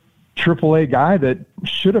career AAA guy that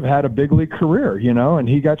should have had a big league career, and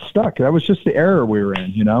he got stuck. That was just the era we were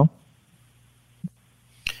in,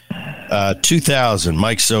 2000,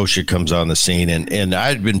 Mike Scioscia comes on the scene, and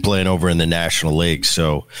I'd been playing over in the National League,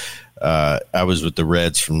 so I was with the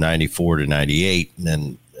Reds from 94 to 98, and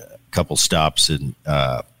then a couple stops in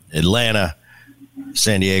Atlanta,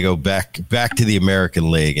 San Diego, back to the American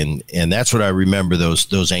League, and that's what I remember,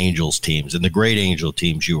 those Angels teams and the great Angel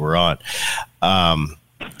teams you were on.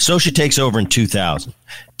 Scioscia takes over in 2000.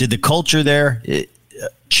 Did the culture there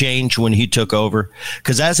change when he took over?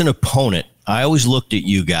 Because as an opponent, I always looked at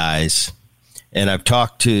you guys, and I've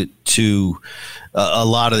talked to a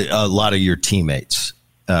lot of your teammates.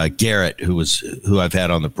 Garrett, who I've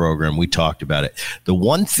had on the program, we talked about it. The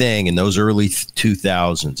one thing in those early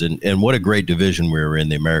 2000s, and what a great division we were in,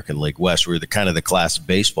 the American League West. We were the kind of the class of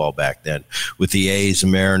baseball back then with the A's, the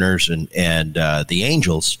Mariners, and the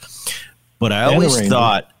Angels. But I always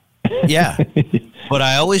thought, but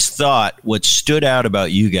I always thought what stood out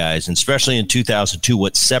about you guys, and especially in 2002,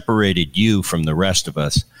 what separated you from the rest of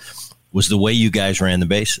us was the way you guys ran the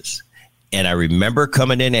bases. And I remember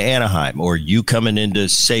coming into Anaheim, or you coming into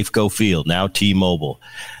Safeco Field, now T-Mobile,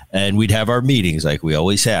 and we'd have our meetings like we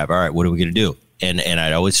always have. All right, what are we going to do? And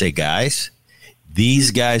I'd always say, guys, these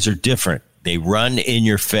guys are different. They run in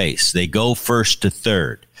your face. They go first to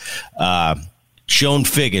third. Sean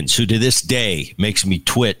Figgins, who to this day makes me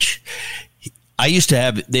twitch. We used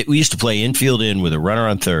to play infield in with a runner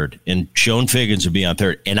on third, and Sean Figgins would be on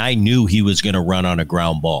third, and I knew he was going to run on a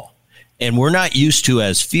ground ball. And we're not used to,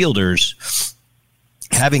 as fielders,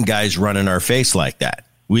 having guys run in our face like that.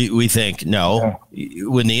 We think, no,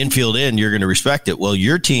 when the infield in, you're going to respect it. Well,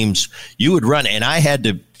 your teams, you would run, and I had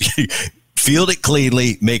to field it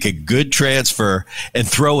cleanly, make a good transfer, and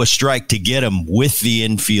throw a strike to get them with the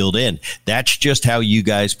infield in. That's just how you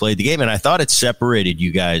guys played the game, and I thought it separated you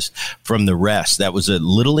guys from the rest. That was a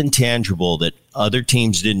little intangible that other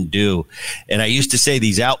teams didn't do. And I used to say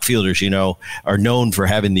these outfielders, are known for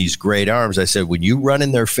having these great arms. I said, when you run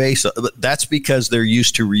in their face, that's because they're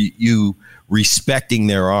used to you respecting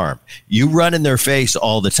their arm. You run in their face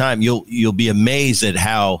all the time, you'll be amazed at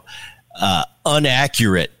how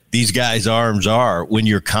inaccurate these guys' arms are when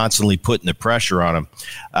you're constantly putting the pressure on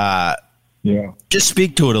them. Just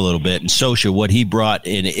speak to it a little bit. And Scioscia, what he brought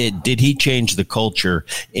in, did he change the culture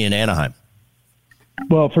in Anaheim?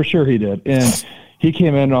 Well, for sure he did. And he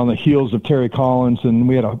came in on the heels of Terry Collins, and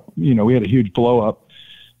we had a huge blow up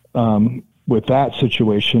with that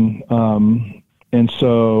situation. And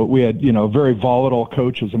so we had, very volatile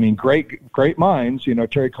coaches. I mean, great minds,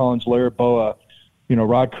 Terry Collins, Larry Boa,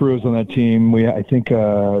 Rod Cruz on that team. I think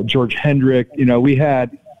George Hendrick. We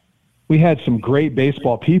had some great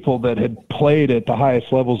baseball people that had played at the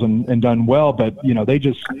highest levels and done well, but they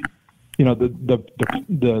just, it's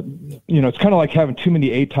kind of like having too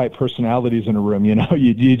many A-type personalities in a room.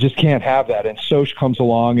 You just can't have that. And Soch comes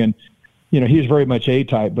along, and he's very much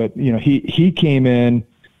A-type, but he came in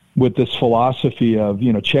with this philosophy of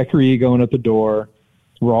check your ego in at the door.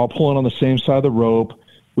 We're all pulling on the same side of the rope.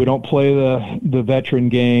 We don't play the veteran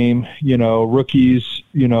game, rookie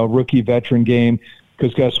veteran game,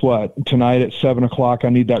 because guess what? Tonight at 7:00, I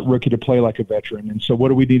need that rookie to play like a veteran. And so what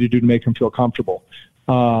do we need to do to make him feel comfortable?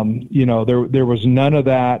 There was none of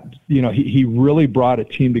that. He really brought a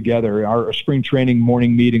team together. Our spring training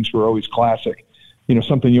morning meetings were always classic.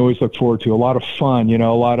 Something you always look forward to. A lot of fun,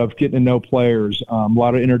 a lot of getting to know players, a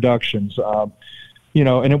lot of introductions, and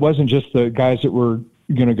it wasn't just the guys that were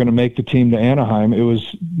going to make the team to Anaheim. It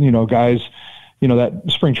was, guys, that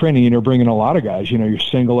spring training, bringing a lot of guys, your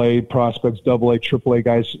single A prospects, double A, triple A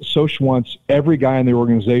guys. Soch wants every guy in the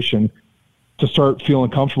organization to start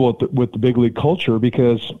feeling comfortable with the big league culture,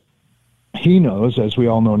 because he knows, as we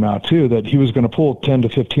all know now too, that he was going to pull 10 to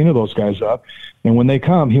 15 of those guys up. And when they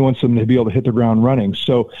come, he wants them to be able to hit the ground running.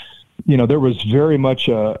 So, there was very much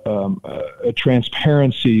a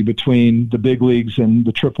transparency between the big leagues and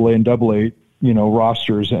the triple A and double A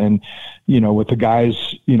rosters and, with the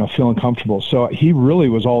guys, feeling comfortable. So he really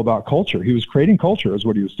was all about culture. He was creating culture is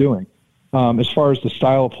what he was doing. As far as the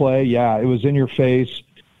style of play, it was in your face,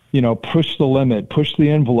 push the limit, push the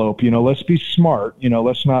envelope, let's be smart,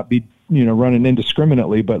 let's not be, running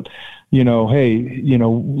indiscriminately, but, hey,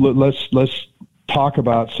 let's talk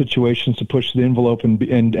about situations to push the envelope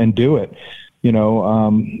and do it.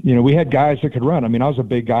 We had guys that could run. I mean, I was a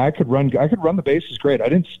big guy. I could run the bases great. I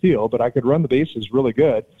didn't steal, but I could run the bases really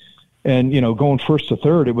good. And, going first to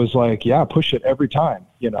third, it was like, push it every time,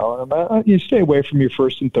 you stay away from your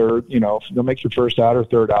first and third, they'll make your first out or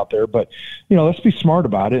third out there, but, let's be smart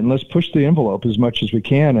about it and let's push the envelope as much as we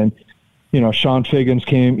can. And, Sean Figgins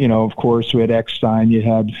came, of course, we had Eckstein, you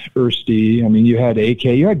had Ersty, I mean, you had AK,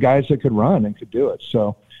 you had guys that could run and could do it.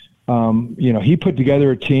 So, he put together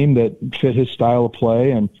a team that fit his style of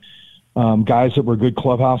play and, guys that were good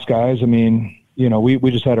clubhouse guys. I mean,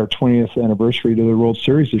 we just had our 20th anniversary to the World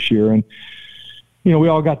Series this year, and we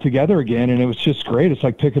all got together again, and it was just great. It's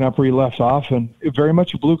like picking up where you left off, and very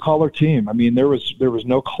much a blue collar team. I mean, there was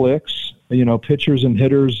no cliques. Pitchers and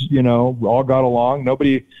hitters, all got along.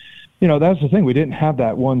 Nobody, that's the thing. We didn't have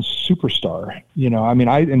that one superstar. I mean,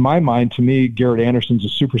 in my mind, to me, Garrett Anderson's a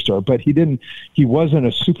superstar, but he wasn't a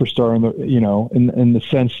superstar in the in the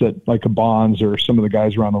sense that like a Bonds or some of the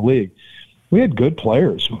guys around the league. We had good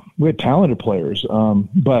players. We had talented players.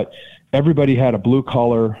 But everybody had a blue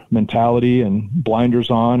collar mentality and blinders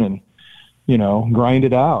on and, grind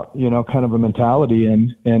it out, kind of a mentality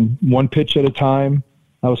and one pitch at a time.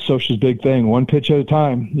 That was Socha's big thing. One pitch at a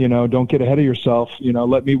time, don't get ahead of yourself.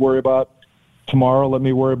 Let me worry about tomorrow. Let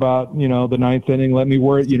me worry about, the ninth inning. Let me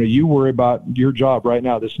worry, you worry about your job right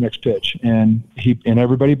now, this next pitch. And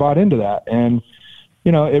everybody bought into that. And,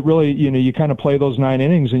 it really, you kind of play those 9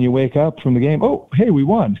 innings and you wake up from the game. Oh, hey, we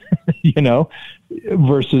won,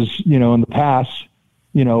 versus, in the past,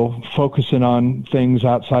 focusing on things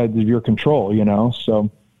outside of your control, So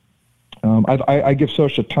I give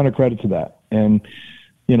Socha a ton of credit to that. And,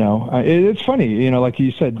 it's funny, like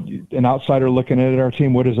you said, an outsider looking at our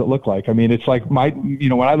team, what does it look like? I mean, it's like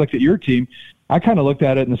when I looked at your team, I kind of looked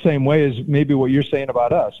at it in the same way as maybe what you're saying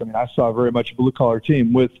about us. I mean, I saw very much a blue collar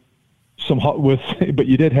team but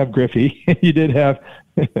you did have Griffey, you'd had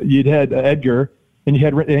Edgar, and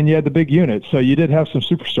you had the big unit. So you did have some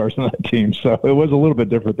superstars on that team. So it was a little bit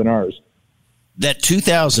different than ours. That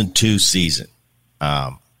 2002 season,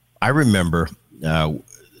 I remember,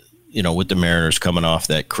 with the Mariners coming off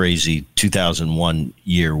that crazy 2001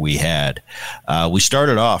 year we had, we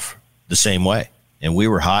started off the same way, and we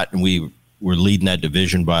were hot, and we were leading that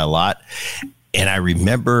division by a lot. And I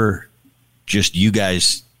remember just you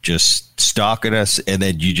guys just stalking us, and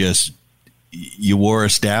then you wore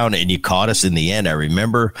us down and you caught us in the end. I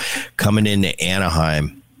remember coming into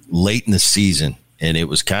Anaheim late in the season, and it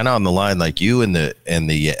was kind of on the line, like you and the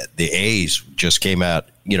A's just came out.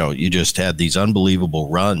 You just had these unbelievable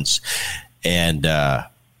runs, and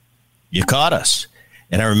you caught us.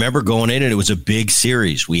 And I remember going in, and it was a big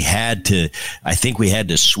series. I think we had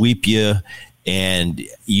to sweep you, and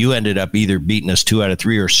you ended up either beating us 2 out of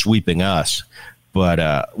 3 or sweeping us.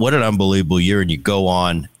 But what an unbelievable year, and you go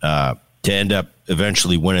on to end up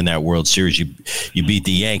eventually winning that World Series. You beat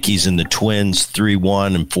the Yankees and the Twins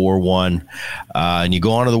 3-1 and 4-1, and you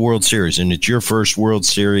go on to the World Series, and it's your first World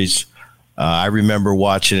Series. I remember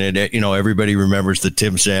watching it. Everybody remembers the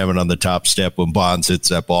Tim Salmon on the top step when Bonds hits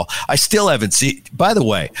that ball. I still haven't seen. By the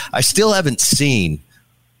way, I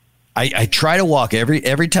try to walk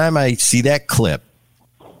every time I see that clip.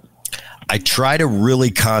 I try to really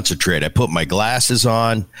concentrate. I put my glasses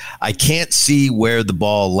on. I can't see where the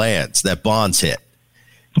ball lands that Bonds hit.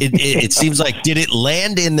 It seems like, did it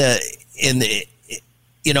land in the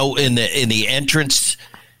entrance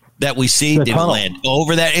that we see? Did it land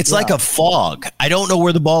over that? It's like a fog. I don't know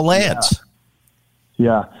where the ball lands.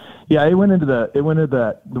 Yeah. It went into one of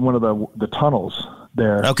the tunnels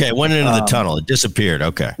there. Okay, it went into the tunnel. It disappeared.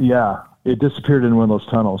 Okay. Yeah, it disappeared in one of those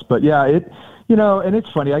tunnels. But yeah, and it's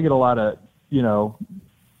funny. I get a lot of,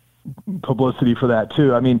 publicity for that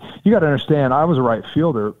too. I mean, you got to understand, I was a right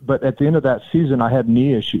fielder, but at the end of that season, I had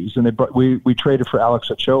knee issues, and we traded for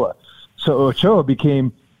Alex Ochoa. So Ochoa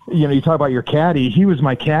became, you talk about your caddy. He was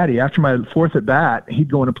my caddy. After my 4th at bat,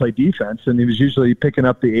 he'd go in and play defense, and he was usually picking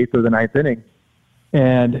up the 8th or the 9th inning.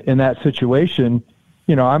 And in that situation,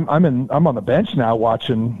 I'm on the bench now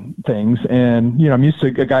watching things, and I'm used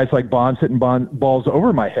to guys like Bonds hitting balls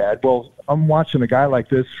over my head. Well, I'm watching a guy like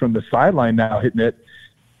this from the sideline now hitting it,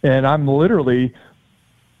 and I'm literally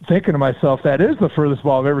thinking to myself, that is the furthest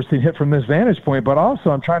ball I've ever seen hit from this vantage point. But also,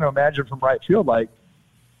 I'm trying to imagine from right field, like,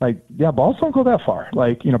 like, yeah, balls don't go that far.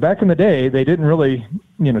 Like, back in the day, they didn't really,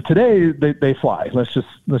 today they fly.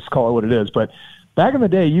 Let's call it what it is. But back in the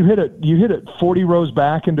day, you hit it 40 rows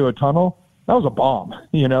back into a tunnel. That was a bomb,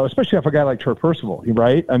 especially if a guy like Trey Percival,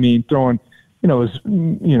 right? I mean, throwing,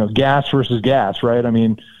 gas versus gas, right? I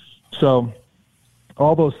mean, so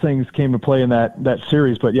all those things came to play in that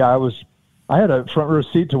series. But yeah, I had a front row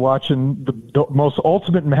seat to watching the most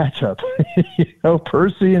ultimate matchup,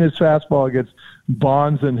 Percy and his fastball against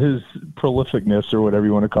Bonds and his prolificness, or whatever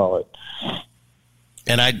you want to call it.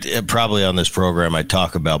 And I probably on this program, I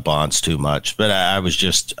talk about Bonds too much, but I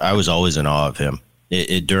was always in awe of him.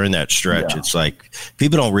 During that stretch, It's like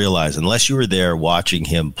people don't realize, unless you were there watching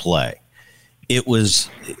him play, it was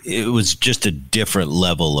just a different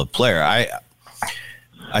level of player.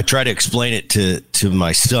 I try to explain it to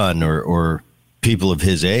my son or people of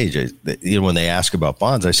his age. When they ask about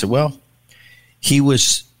Bonds, I said, well, he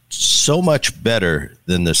was so much better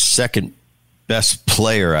than the second best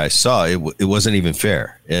player I saw. It wasn't even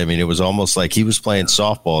fair. I mean, it was almost like he was playing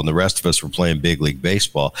softball and the rest of us were playing big league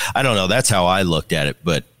baseball. I don't know. That's how I looked at it,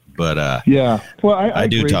 but yeah. Well, I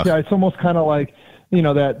do agree. talk. Yeah, it's almost kind of like,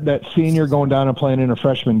 that senior going down and playing in a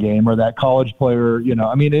freshman game, or that college player,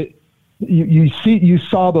 I mean, you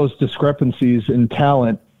saw those discrepancies in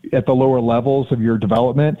talent at the lower levels of your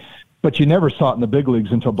development, but you never saw it in the big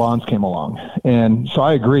leagues until Bonds came along. And so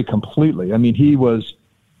I agree completely. I mean, he was,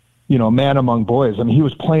 a man among boys. I mean, he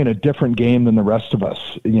was playing a different game than the rest of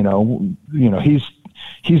us.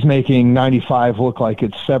 He's making 95 look like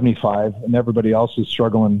it's 75, and everybody else is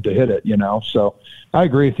struggling to hit it. So I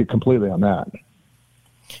agree with you completely on that.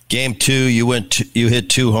 Game 2, you hit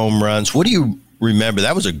 2 home runs. What do you remember?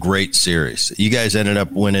 That was a great series. You guys ended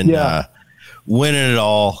up winning it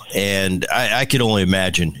all, and I could only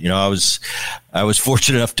imagine. I was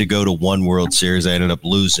fortunate enough to go to one World Series. I ended up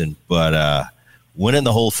losing, but winning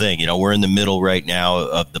the whole thing. We're in the middle right now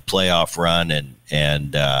of the playoff run,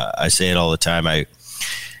 and I say it all the time. I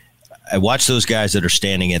watch those guys that are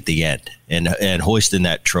standing at the end and hoisting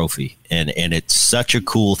that trophy, and it's such a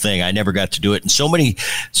cool thing. I never got to do it, and so many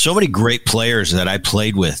great players that I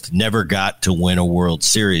played with never got to win a World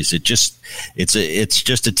Series. It's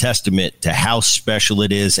just a testament to how special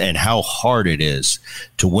it is and how hard it is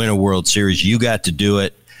to win a World Series. You got to do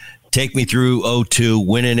it. Take me through 2002,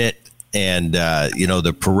 winning it, and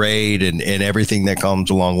the parade and everything that comes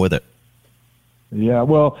along with it. Yeah,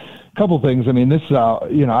 well, a couple things. I mean, this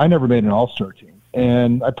I never made an all-star team,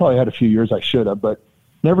 and I probably had a few years I should have, but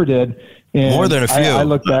never did. And more than a few. I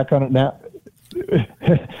look back on it now.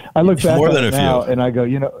 And I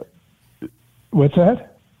go, what's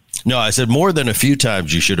that? No, I said more than a few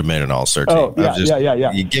times you should have made an all-star team. Oh,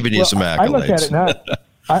 yeah. You're giving you some accolades. I look at it now.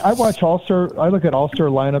 I watch all-star. I look at all-star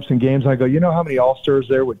lineups and games. And I go, how many all-stars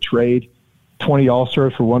there would trade 20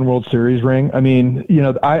 all-stars for one World Series ring? I mean,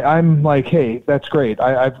 I'm like, hey, that's great.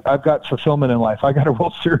 I've got fulfillment in life. I got a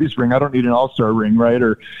World Series ring. I don't need an all-star ring, right,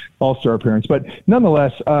 or all-star appearance. But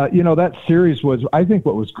nonetheless, that series was. I think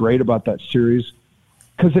what was great about that series,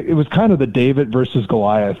 because it was kind of the David versus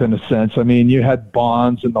Goliath in a sense. I mean, you had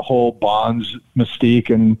Bonds and the whole Bonds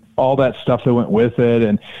mystique and all that stuff that went with it.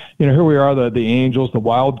 And, here we are, the Angels, the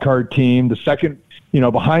wild card team, the second,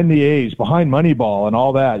 behind the A's, behind Moneyball and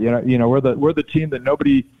all that. We're the team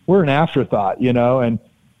that we're an afterthought, and,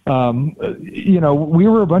 we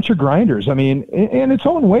were a bunch of grinders. I mean, in its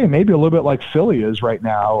own way, maybe a little bit like Philly is right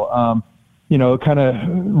now. Kind of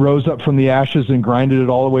rose up from the ashes and grinded it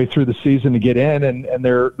all the way through the season to get in, and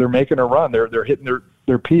they're making a run. They're hitting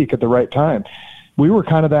their peak at the right time. We were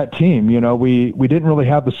kind of that team. We didn't really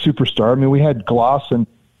have the superstar. I mean, we had Gloss and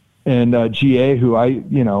GA, who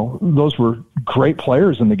those were great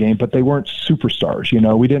players in the game, but they weren't superstars.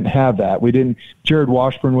 We didn't have that. Jared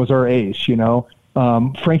Washburn was our ace.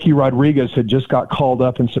 Frankie Rodriguez had just got called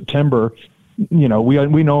up in September. We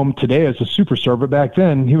know him today as a superstar, but back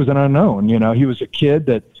then he was an unknown. He was a kid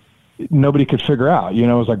that nobody could figure out.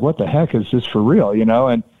 It was like, what the heck is this for real?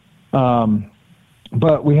 And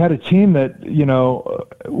but we had a team that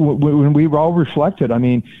when we all reflected. I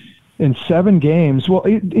mean, in 7 games, well,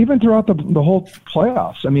 even throughout the whole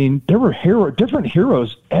playoffs, I mean, there were different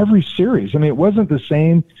heroes every series. I mean, it wasn't the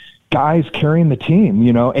same guys carrying the team.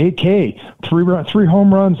 AK 3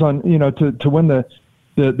 home runs on to win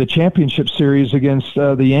the championship series against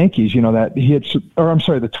the Yankees, that he hits,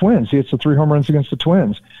 the Twins. He hits the 3 home runs against the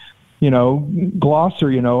Twins.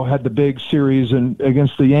 Glosser, had the big series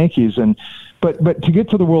against the Yankees. But to get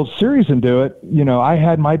to the World Series and do it, I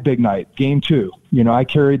had my big night, Game 2. I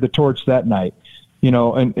carried the torch that night.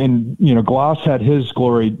 And Gloss had his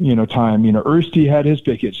glory, time. Ersty had his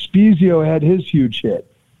big hit. Spezio had his huge hit.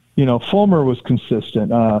 Fulmer was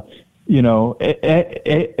consistent. David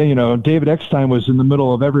Eckstein was in the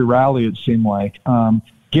middle of every rally, it seemed like.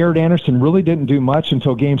 Garrett Anderson really didn't do much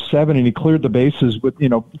until Game 7, and he cleared the bases with,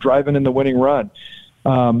 driving in the winning run.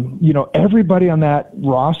 Everybody on that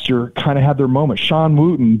roster kind of had their moments. Sean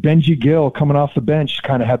Wooten, Benji Gill coming off the bench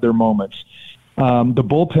kind of had their moments. The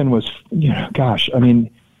bullpen was,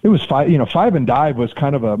 it was five and dive was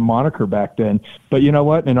kind of a moniker back then. But you know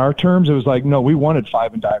what? In our terms, it was like, no, we wanted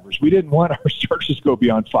five and divers. We didn't want our starters to go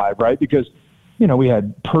beyond five, right? Because, we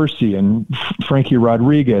had Percy and Frankie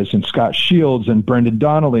Rodriguez and Scott Shields and Brendan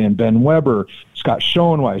Donnelly and Ben Weber, Scott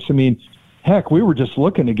Schoenweiss. Heck, we were just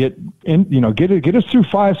looking to get us through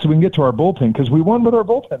five so we can get to our bullpen, because we won with our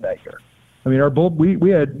bullpen that year. We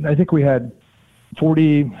had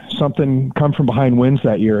 40 something come from behind wins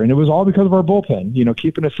that year, and it was all because of our bullpen,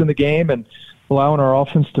 keeping us in the game and allowing our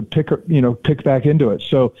offense to pick back into it.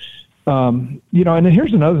 So, and then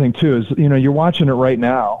here's another thing too, is, you're watching it right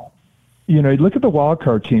now. You look at the wild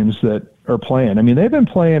card teams that are playing. They've been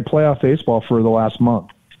playing playoff baseball for the last month.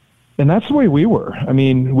 And that's the way we were.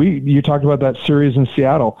 You talked about that series in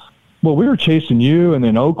Seattle. Well, we were chasing you and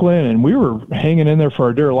then Oakland, and we were hanging in there for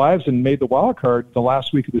our dear lives and made the wild card the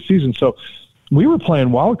last week of the season. So we were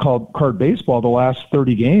playing wild card baseball the last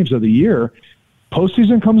 30 games of the year.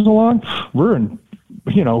 Postseason comes along, we're in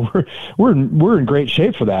great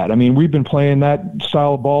shape for that. We've been playing that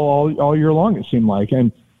style of ball all year long, it seemed like.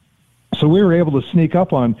 And so we were able to sneak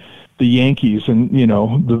up on the Yankees, and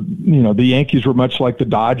the Yankees were much like the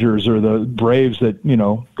Dodgers or the Braves that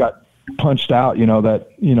got punched out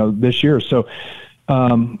this year. So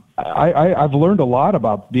I've learned a lot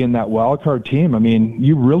about being that wild card team.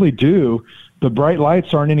 You really do. The bright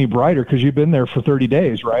lights aren't any brighter because you've been there for 30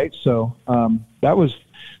 days, right? So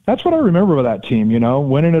that's what I remember with that team.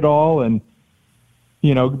 Winning it all, and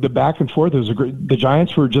the back and forth was the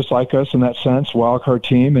Giants were just like us in that sense, wild card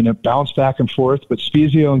team, and it bounced back and forth. But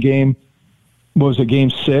Spezio in game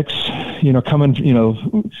 6,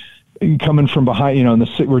 coming from behind,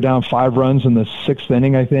 we're down 5 runs in the 6th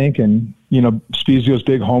inning, I think. And, Spezio's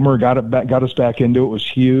big homer got us back into it, was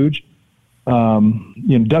huge.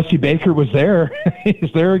 Dusty Baker was there.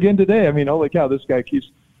 He's there again today. Holy cow, this guy he's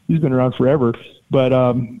been around forever. But,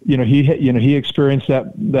 he experienced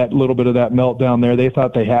that little bit of that meltdown there. They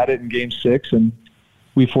thought they had it in Game 6, and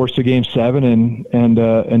we forced a Game 7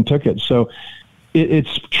 and took it. So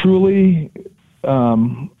it's truly,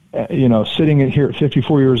 sitting here at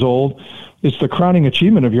 54 years old, it's the crowning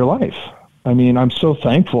achievement of your life. I'm so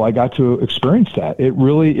thankful I got to experience that. It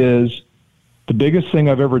really is the biggest thing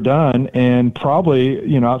I've ever done, and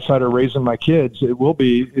probably, outside of raising my kids,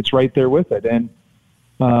 it's right there with it. And,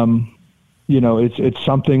 it's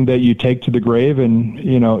something that you take to the grave, and,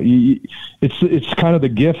 it's kind of the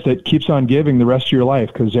gift that keeps on giving the rest of your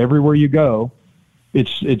life, because everywhere you go,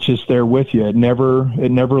 it's just there with you. It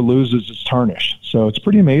never loses its tarnish. So it's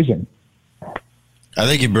pretty amazing. I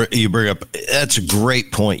think you bring up, that's a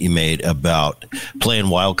great point you made about playing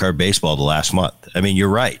wild card baseball the last month. You're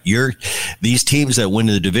right. These teams that win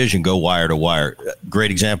the division go wire to wire. Great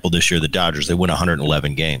example this year, the Dodgers, they win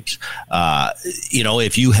 111 games.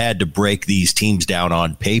 If you had to break these teams down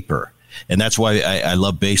on paper, and that's why I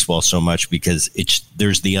love baseball so much, because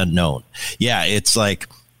there's the unknown. Yeah, it's like,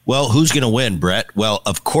 well, who's going to win, Brett? Well,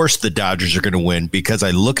 of course the Dodgers are going to win, because I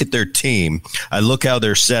look at their team, I look how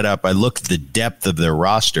they're set up, I look at the depth of their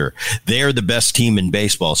roster. They're the best team in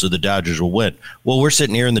baseball, so the Dodgers will win. Well, we're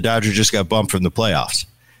sitting here and the Dodgers just got bumped from the playoffs.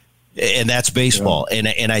 And that's baseball.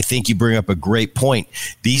 Yeah. And I think you bring up a great point.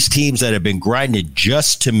 These teams that have been grinded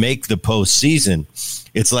just to make the postseason,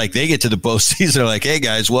 it's like they get to the postseason, they're like, hey,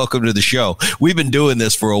 guys, welcome to the show. We've been doing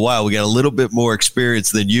this for a while. We got a little bit more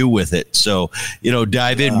experience than you with it. So,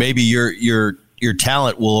 dive in. Maybe your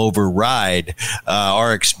talent will override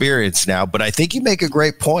our experience now. But I think you make a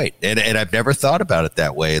great point. And I've never thought about it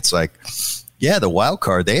that way. It's like, yeah, the wild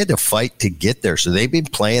card, they had to fight to get there. So they've been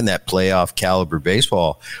playing that playoff caliber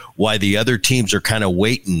baseball while the other teams are kind of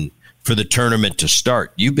waiting for the tournament to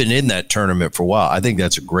start. You've been in that tournament for a while. I think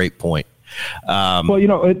that's a great point. Well,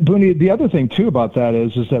 Boone, the other thing too about that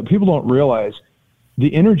is that people don't realize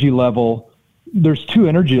the energy level. There's 2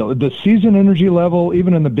 energy. The season energy level,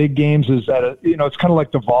 even in the big games, is at it's kind of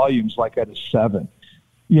like the volumes, like at a 7.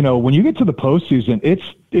 When you get to the postseason,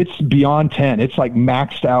 it's beyond 10. It's like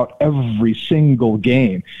maxed out every single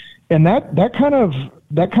game, and that kind of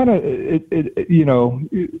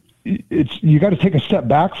it's, you got to take a step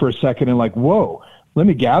back for a second and like, whoa, let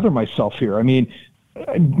me gather myself here.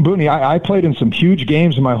 Boone, I played in some huge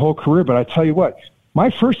games in my whole career, but I tell you what, my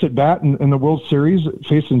first at bat in the World Series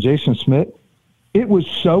facing Jason Smith, it was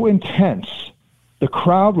so intense The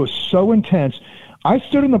crowd was so intense. I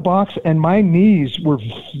stood in the box and my knees were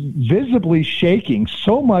visibly shaking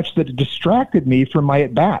so much that it distracted me from my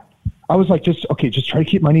at bat. I was like, just try to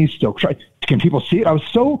keep my knees still. Can people see it? I was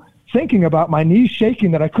so thinking about my knees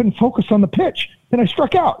shaking that I couldn't focus on the pitch. And I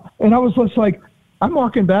struck out. And I was just like, I'm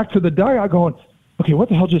walking back to the dugout going, okay, what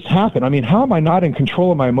the hell just happened? I mean, how am I not in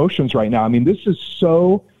control of my emotions right now? I mean, this is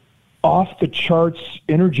so off the charts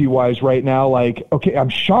energy-wise right now. Like, okay, I'm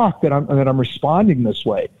shocked that I'm responding this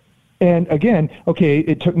way. And again, okay,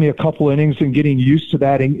 it took me a couple innings and getting used to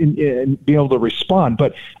that and being able to respond.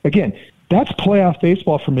 But again, that's playoff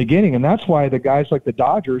baseball from the beginning, and that's why the guys like the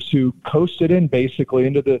Dodgers who coasted in basically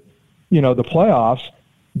into the playoffs,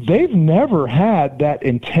 they've never had that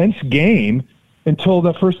intense game until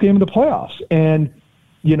the first game of the playoffs. And,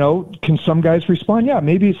 can some guys respond? Yeah,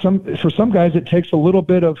 maybe for some guys it takes a little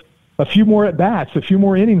bit of a few more at-bats, a few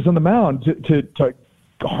more innings on the mound to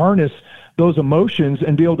harness those emotions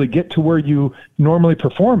and be able to get to where you normally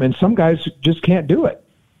perform. And some guys just can't do it.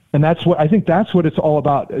 And that's what it's all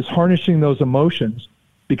about, is harnessing those emotions,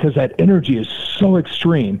 because that energy is so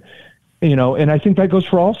extreme. And I think that goes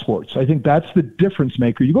for all sports. I think that's the difference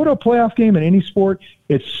maker. You go to a playoff game in any sport,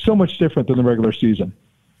 it's so much different than the regular season.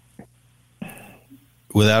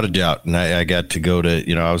 Without a doubt. And I got to go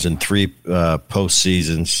to, I was in 3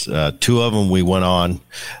 postseasons. 2 of them we went on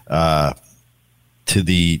to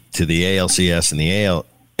the ALCS and the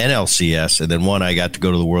NLCS, and then 1 I got to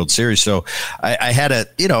go to the World Series. So I had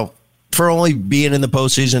for only being in the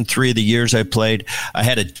postseason 3 of the years I played, I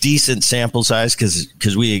had a decent sample size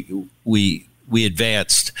because we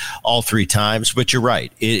advanced all 3 times. But you're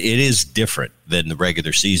right, it is different than the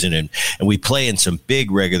regular season, and we play in some big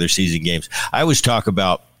regular season games. I always talk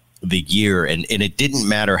about the year, and it didn't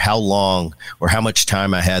matter how long or how much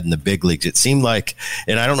time I had in the big leagues. It seemed like,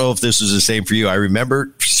 and I don't know if this was the same for you, I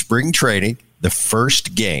remember spring training, the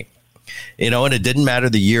first game, and it didn't matter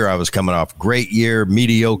the year I was coming off. Great year,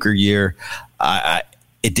 mediocre year.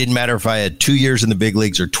 It didn't matter if I had 2 years in the big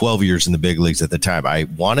leagues or 12 years in the big leagues at the time. I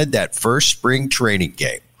wanted that first spring training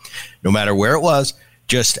game, no matter where it was.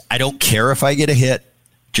 Just, I don't care if I get a hit.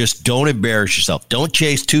 Just don't embarrass yourself. Don't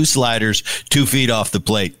chase 2 sliders 2 feet off the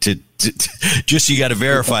plate. Just you got to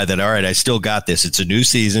verify that, all right, I still got this. It's a new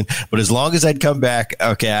season. But as long as I'd come back,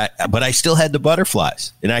 okay, but I still had the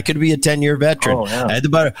butterflies. And I could be a 10-year veteran. Oh, yeah. I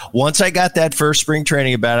had once I got that first spring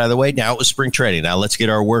training about out of the way, now it was spring training. Now let's get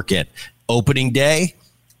our work in. Opening day,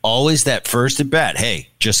 always that first at bat. Hey,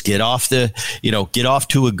 just get off to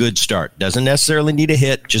a good start. Doesn't necessarily need a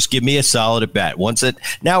hit. Just give me a solid at bat.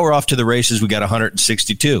 Now we're off to the races. We got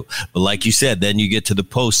 162. But like you said, then you get to the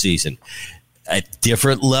postseason. A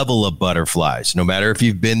different level of butterflies, no matter if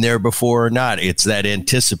you've been there before or not. It's that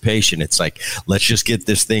anticipation. It's like, let's just get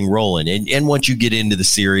this thing rolling. And once you get into the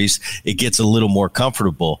series, it gets a little more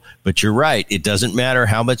comfortable. But you're right. It doesn't matter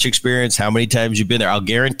how much experience, how many times you've been there. I'll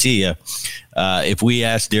guarantee you, if we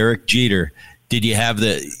asked Derek Jeter, did you have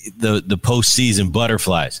the postseason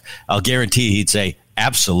butterflies? I'll guarantee he'd say,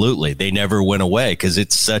 absolutely. They never went away because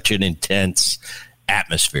it's such an intense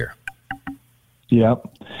atmosphere. Yep.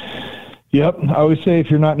 I always say, if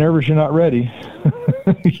you're not nervous, you're not ready.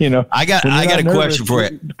 I got a question for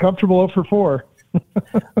you. Comfortable for 4.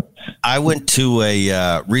 I went to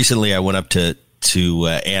recently. I went up to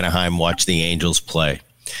Anaheim, watched the Angels play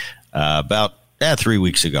about 3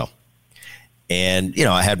 weeks ago, and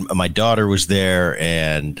I had my daughter was there,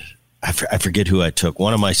 and I forget who I took.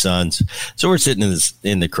 One of my sons. So we're sitting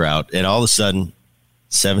in the crowd, and all of a sudden,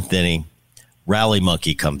 7th inning, Rally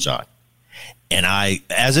Monkey comes on. And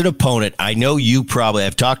as an opponent, I know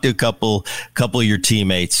I've talked to a couple of your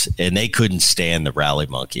teammates, and they couldn't stand the Rally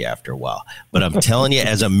Monkey after a while. But I'm telling you,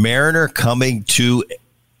 as a Mariner coming to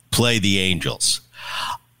play the Angels,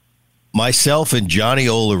 myself and Johnny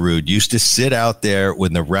Olerud used to sit out there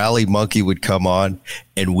when the Rally Monkey would come on,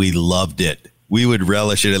 and we loved it. We would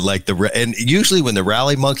relish it and usually when the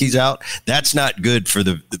Rally Monkey's out, that's not good for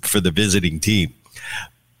the visiting team.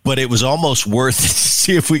 But it was almost worth it to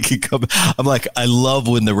see if we could come. I'm like, I love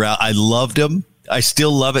when I loved him. I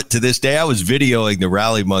still love it to this day. I was videoing the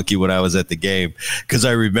Rally Monkey when I was at the game because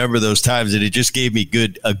I remember those times, and it just gave me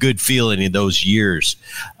a good feeling in those years.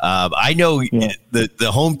 I know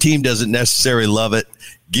the home team doesn't necessarily love it.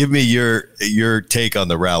 Give me your take on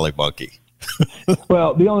the Rally Monkey.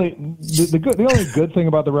 Well, the only good thing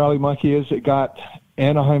about the Rally Monkey is it got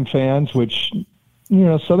Anaheim fans, which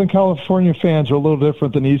Southern California fans are a little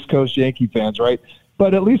different than East Coast Yankee fans, right?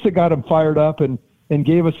 But at least it got them fired up and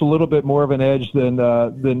gave us a little bit more of an edge than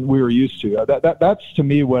we were used to. That's to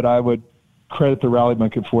me what I would credit the Rally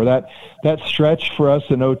Monkey for. That stretch for us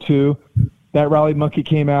in 2002, that Rally Monkey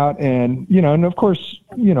came out, and, and of course,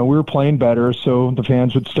 we were playing better, so the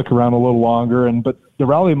fans would stick around a little longer. But the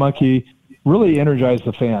Rally Monkey really energized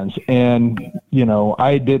the fans. And,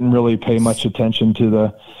 I didn't really pay much attention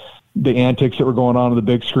to the antics that were going on the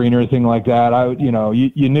big screen or anything like that.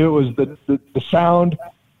 You knew it was the sound,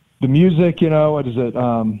 the music, what is it?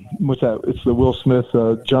 What's that? It's the Will Smith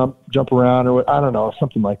jump around, or what, I don't know,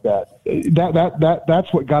 something like that.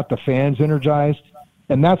 That's what got the fans energized.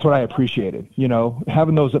 And that's what I appreciated,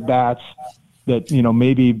 having those at bats that,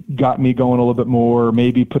 maybe got me going a little bit more,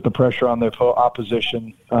 maybe put the pressure on the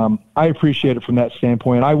opposition. I appreciate it from that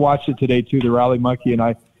standpoint. I watched it today too, the Rally Monkey, and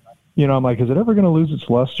I'm like, is it ever going to lose its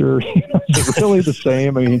luster? Is it really the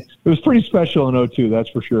same? I mean, it was pretty special in 2002, that's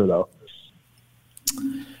for sure, though.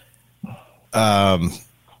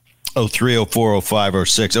 03, 04, 05,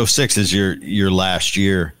 06. 06 is your last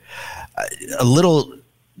year. A little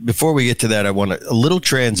before we get to that, I want a little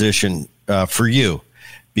transition for you,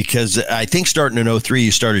 because I think starting in 03,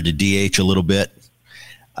 you started to DH a little bit.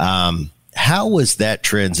 How was that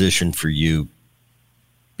transition for you?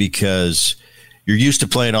 Because you're used to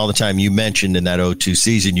playing all the time. You mentioned in that 02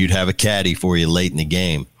 season, you'd have a caddy for you late in the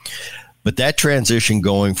game. But that transition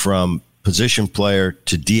going from position player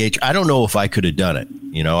to DH, I don't know if I could have done it.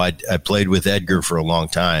 I played with Edgar for a long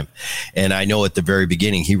time, and I know at the very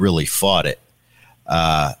beginning he really fought it.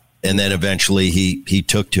 And then eventually he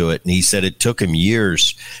took to it, and he said it took him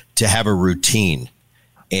years to have a routine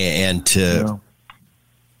and to,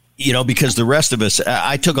 because the rest of us,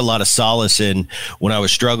 I took a lot of solace in when I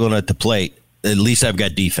was struggling at the plate. At least I've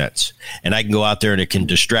got defense, and I can go out there and it can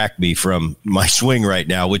distract me from my swing right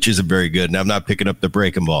now, which isn't very good. And I'm not picking up the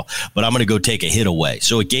breaking ball, but I'm going to go take a hit away.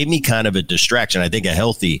 So it gave me kind of a distraction. I think a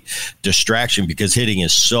healthy distraction, because hitting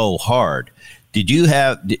is so hard. Did you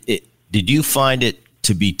find it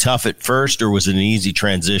to be tough at first, or was it an easy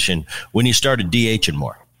transition when you started DHing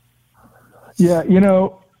more? Yeah,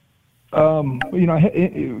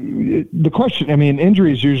 the question,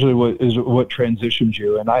 injuries usually what transitions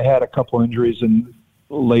you. And I had a couple injuries in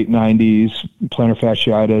late 90s, plantar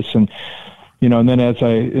fasciitis. And, and then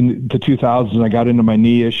in the 2000s, I got into my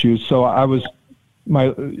knee issues. So I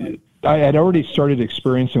had already started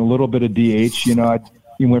experiencing a little bit of DH. I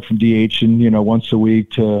went from DH and, once a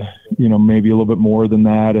week to, maybe a little bit more than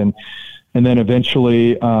that. And then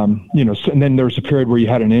eventually, and then there was a period where you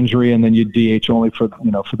had an injury, and then you DH only for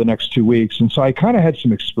the next 2 weeks. And so I kind of had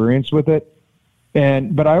some experience with it.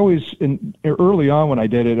 But I always, early on when I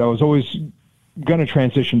did it, I was always going to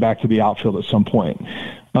transition back to the outfield at some point.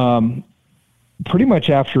 Pretty much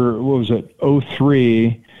after,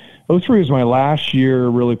 03? 03 was my last year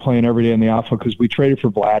really playing every day in the outfield, because we traded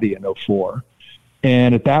for Vladdy in 04.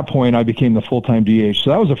 And at that point, I became the full-time DH.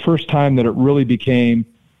 So that was the first time that it really became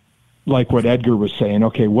like what Edgar was saying,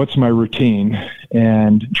 okay, what's my routine,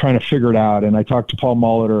 and trying to figure it out. And I talked to Paul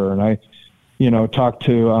Molitor, and I, talked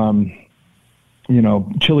to,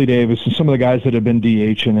 Chili Davis and some of the guys that have been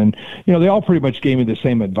DHing, and, they all pretty much gave me the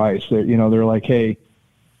same advice. They're like, hey,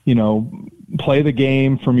 play the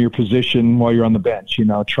game from your position while you're on the bench,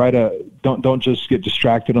 try to, don't just get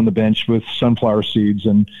distracted on the bench with sunflower seeds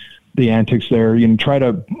and the antics there. Try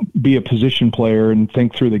to be a position player and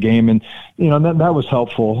think through the game. And, that was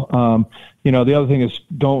helpful. The other thing is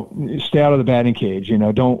don't stay out of the batting cage.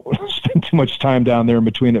 Don't spend too much time down there in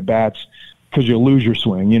between at bats, because you'll lose your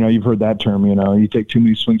swing. You've heard that term, you take too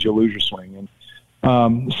many swings, you'll lose your swing.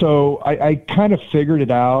 And so I kind of figured it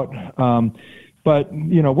out. But,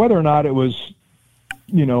 whether or not it was,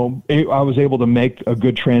 I was able to make a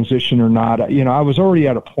good transition or not, I was already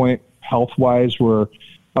at a point health-wise where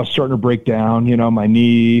I was starting to break down, my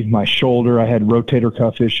knee, my shoulder. I had rotator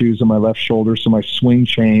cuff issues on my left shoulder, so my swing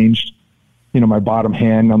changed. My bottom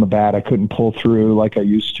hand on the bat, I couldn't pull through like I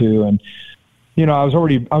used to. And, I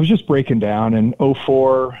was just breaking down. And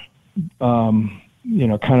 04, kind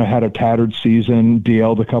of had a tattered season,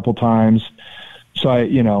 DL'd a couple times. So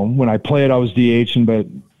when I played, I was DHing, but,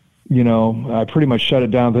 I pretty much shut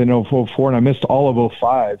it down in 04, and I missed all of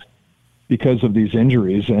 05 because of these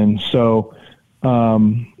injuries. And so,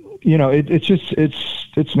 it's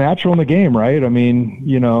natural in the game, right?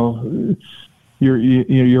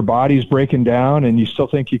 Your body's breaking down, and you still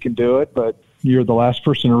think you can do it, but you're the last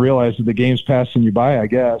person to realize that the game's passing you by, I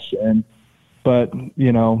guess. But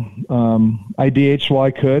I DH'd while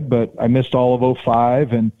I could, but I missed all of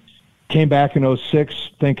 05 and came back in 06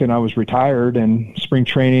 thinking I was retired. And spring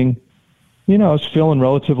training, I was feeling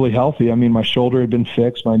relatively healthy. My shoulder had been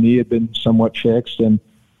fixed, my knee had been somewhat fixed, and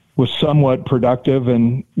was somewhat productive,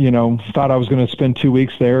 and, thought I was going to spend 2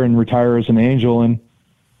 weeks there and retire as an Angel. And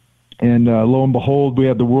lo and behold, we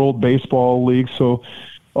had the World Baseball League. So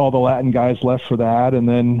all the Latin guys left for that. And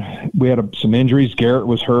then we had some injuries. Garrett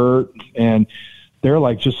was hurt, and they're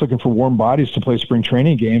like just looking for warm bodies to play spring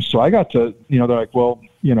training games. So I got to, they're like, well,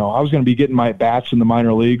 I was going to be getting my bats in the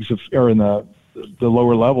minor leagues or in the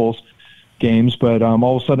lower levels games, but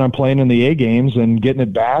all of a sudden I'm playing in the A games and getting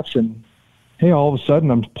at bats, and hey, all of a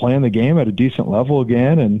sudden I'm playing the game at a decent level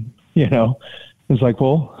again. And, it's like,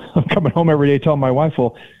 well, I'm coming home every day telling my wife,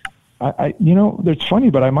 well, I it's funny,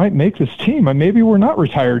 but I might make this team. And maybe we're not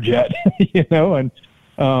retired yet, and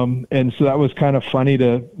so that was kind of funny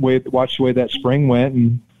to watch the way that spring went.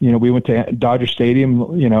 And, we went to Dodger Stadium,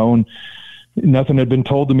 and nothing had been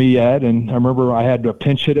told to me yet. And I remember I had a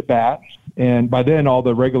pinch hit at bat, and by then all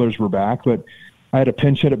the regulars were back, but I had a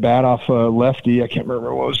pinch hit at bat off a lefty. I can't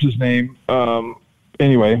remember what was his name.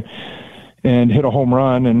 Anyway, and hit a home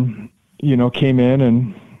run, and, came in,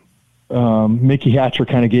 and Mickey Hatcher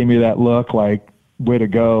kind of gave me that look like, way to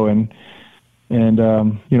go. And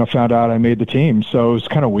found out I made the team. So it was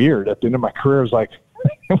kind of weird. At the end of my career, it was like,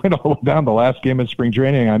 I went all the way down the last game in spring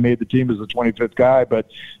training. I made the team as the 25th guy, but,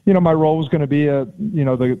 my role was going to be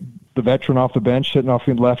the veteran off the bench, hitting off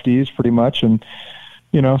the lefties pretty much. And,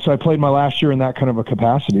 so I played my last year in that kind of a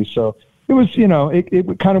capacity. So it was,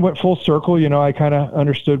 it kind of went full circle. I kind of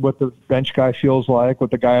understood what the bench guy feels like, what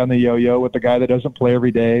the guy on the yo-yo, what the guy that doesn't play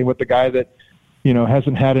every day, what the guy that,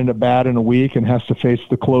 hasn't had an at bat in a week and has to face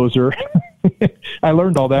the closer. I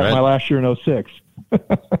learned all that my last year in 06.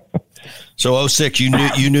 So 06,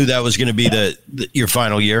 you knew that was going to be your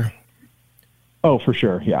final year? Oh, for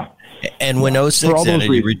sure. Yeah. And when 06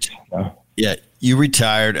 ended, you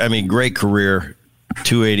retired. I mean, great career,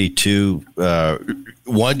 282,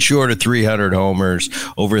 one short of 300 homers,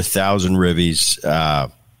 over 1,000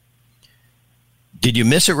 ribbies. Did you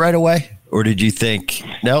miss it right away? Or did you think,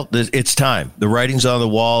 no, it's time. The writing's on the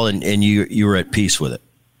wall, and you were at peace with it?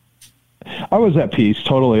 I was at peace,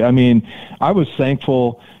 totally. I mean, I was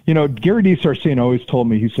thankful. Gary DiSarcina always told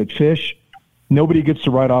me, he said, Fish, nobody gets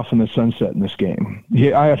to ride off in the sunset in this game.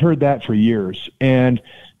 I had heard that for years. And,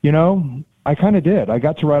 I kind of did. I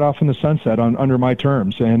got to ride off in the sunset under my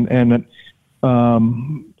terms. And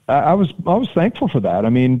I was thankful for that. I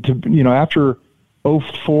mean, after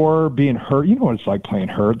 04 being hurt, what it's like playing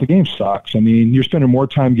hurt. The game sucks. I mean, you're spending more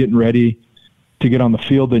time getting ready to get on the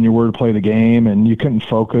field than you were to play the game, and you couldn't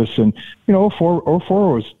focus. And 04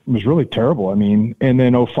 was really terrible. I mean, and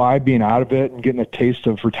then 05 being out of it and getting a taste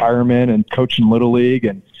of retirement and coaching Little League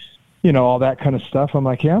and all that kind of stuff. I'm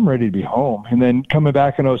like, yeah, I'm ready to be home. And then coming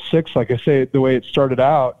back in 06, like I say, the way it started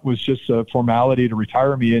out was just a formality to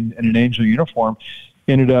retire me in an Angel uniform.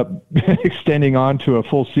 Ended up extending on to a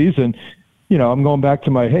full season. I'm going back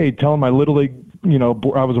to telling my Little League, I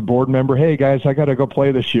was a board member. Hey guys, I got to go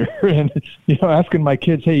play this year. And, asking my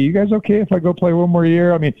kids, hey, you guys okay if I go play one more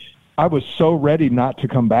year? I mean, I was so ready not to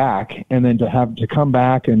come back, and then to have to come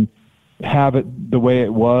back and have it the way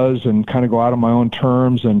it was and kind of go out on my own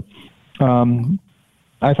terms. And,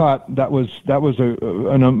 I thought that was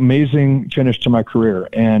an amazing finish to my career.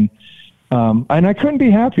 And I couldn't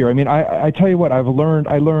be happier. I mean, I tell you what, I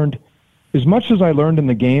learned as much as I learned in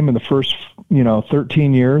the game in the first,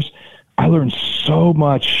 13 years. I learned so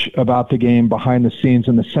much about the game behind the scenes,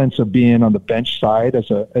 in the sense of being on the bench side as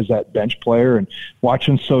that bench player, and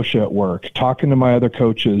watching Socha at work, talking to my other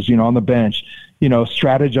coaches, on the bench,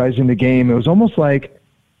 strategizing the game. It was almost like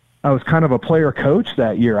I was kind of a player coach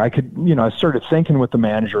that year. I could, I started thinking with the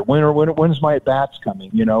manager, when's my at bats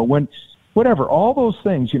coming? Whatever, all those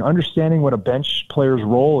things, understanding what a bench player's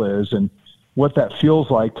role is and what that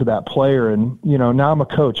feels like to that player. And, now I'm a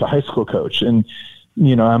coach, a high school coach, and,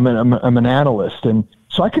 I'm an analyst. And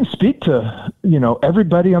so I can speak to,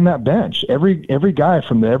 everybody on that bench, every guy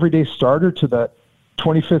from the everyday starter to the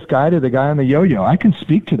 25th guy to the guy on the yo-yo. I can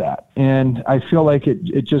speak to that. And I feel like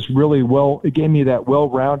it just really it gave me that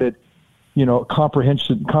well-rounded,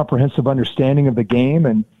 comprehensive understanding of the game.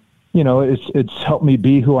 And, it's helped me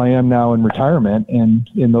be who I am now in retirement and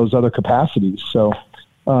in those other capacities. So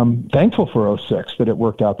thankful for 06 that it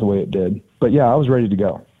worked out the way it did. But yeah, I was ready to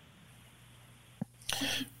go.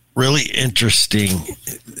 Really interesting,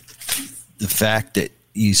 the fact that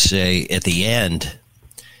you say at the end,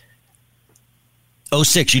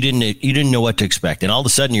 06, you didn't know what to expect, and all of a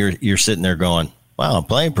sudden you're sitting there going, wow, I'm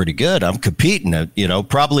playing pretty good. I'm competing,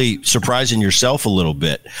 probably surprising yourself a little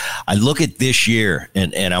bit. I look at this year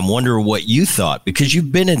and I'm wondering what you thought, because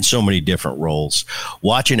you've been in so many different roles,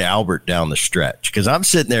 watching Albert down the stretch, because I'm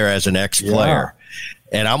sitting there as an ex-player.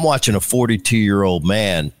 And I'm watching a 42-year-old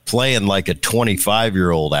man playing like a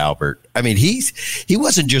 25-year-old Albert. I mean, he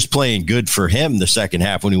wasn't just playing good for him the second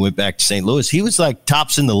half when he went back to St. Louis. He was like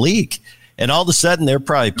tops in the league. And all of a sudden, they're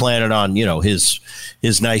probably planning on,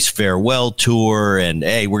 his nice farewell tour. And,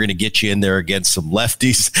 hey, we're going to get you in there against some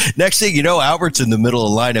lefties. Next thing you know, Albert's in the middle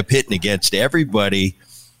of the lineup hitting against everybody.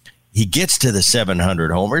 He gets to the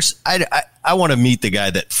 700 homers. I want to meet the guy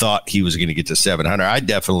that thought he was going to get to 700. I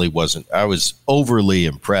definitely wasn't. I was overly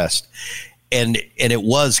impressed. And it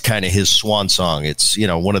was kind of his swan song. It's,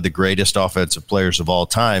 one of the greatest offensive players of all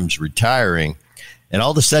times retiring. And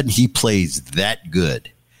all of a sudden he plays that good.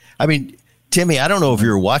 I mean, Timmy, I don't know if you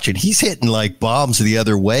were watching. He's hitting like bombs the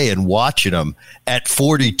other way and watching them at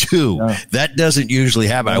 42. Yeah. That doesn't usually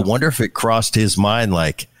happen. I wonder if it crossed his mind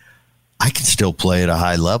like, I can still play at a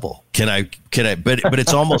high level. Can I, but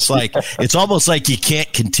it's almost like you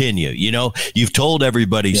can't continue. You've told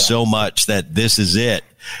everybody so much that this is it,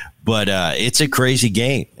 but it's a crazy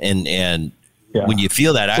game. And when you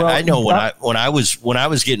feel that, I know when I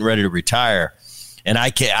was getting ready to retire, and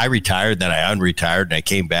I retired, then I unretired, and I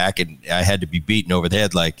came back, and I had to be beaten over the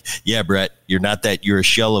head like, yeah, Brett, you're a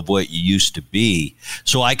shell of what you used to be.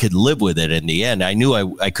 So I could live with it in the end. I knew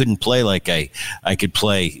I couldn't play like I could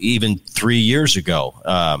play even 3 years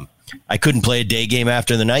ago. I couldn't play a day game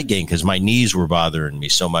after the night game because my knees were bothering me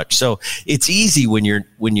so much. So it's easy when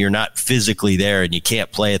you're not physically there and you can't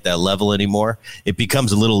play at that level anymore. It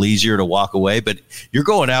becomes a little easier to walk away, but you're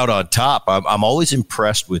going out on top. I'm always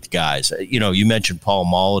impressed with guys. You mentioned Paul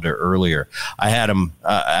Molitor earlier. I had him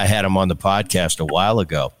on the podcast a while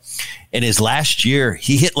ago, and his last year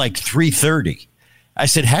he hit like 330. I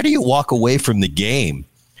said, how do you walk away from the game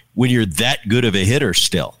when you're that good of a hitter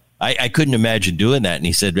still? I couldn't imagine doing that. And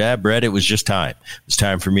he said, Brett, it was just time. It was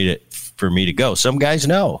time for me to go. Some guys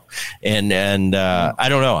know. And I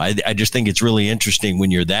don't know. I just think it's really interesting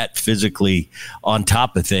when you're that physically on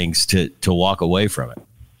top of things to walk away from it.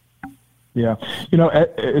 Yeah.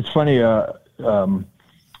 It's funny.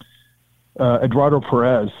 Eduardo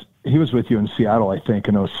Perez, he was with you in Seattle, I think,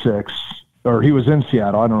 in 2006. Or he was in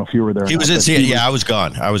Seattle. I don't know if you were there. He was in Seattle. Yeah, I was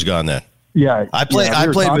gone then. Yeah, I played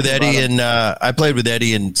with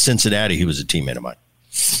Eddie in Cincinnati. He was a teammate of mine.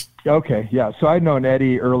 Okay, yeah. So I'd known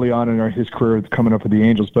Eddie early on in his career coming up with the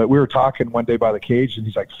Angels, but we were talking one day by the cage, and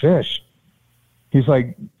he's like, Fish. He's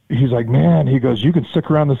like, man, he goes, you can stick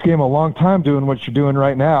around this game a long time doing what you're doing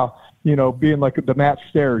right now. Being like the Matt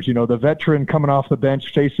Stairs, the veteran coming off the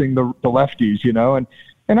bench facing the lefties,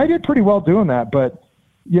 and I did pretty well doing that, but.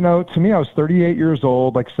 To me, I was 38 years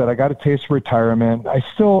old. Like I said, I got a taste for retirement. I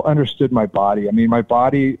still understood my body. I mean, my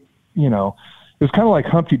body, it was kind of like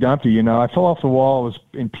Humpty Dumpty. I fell off the wall. I was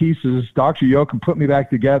in pieces. Dr. Yoakum put me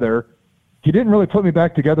back together. He didn't really put me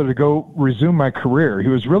back together to go resume my career. He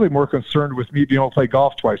was really more concerned with me being able to play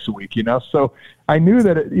golf twice a week, So I knew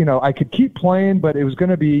that, I could keep playing, but it was going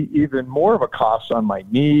to be even more of a cost on my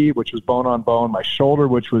knee, which was bone on bone, my shoulder,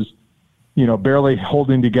 which was, barely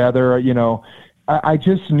holding together, I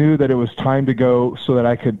just knew that it was time to go so that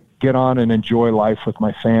I could get on and enjoy life with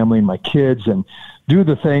my family and my kids and do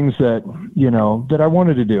the things that, that I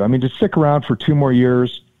wanted to do. I mean, to stick around for 2 more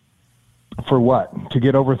years for what? To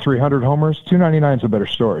get over 300 homers? 299 is a better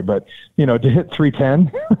story, but, to hit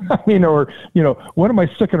 310, I mean, or, what am I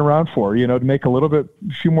sticking around for? To make a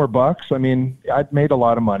few more bucks. I mean, I'd made a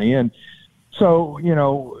lot of money. And so,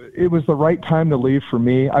 it was the right time to leave for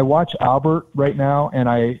me. I watch Albert right now and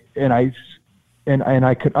I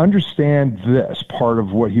could understand this part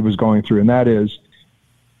of what he was going through, and that is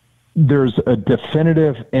there's a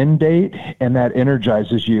definitive end date, and that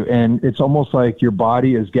energizes you. And it's almost like your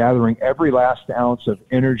body is gathering every last ounce of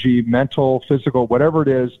energy, mental, physical, whatever it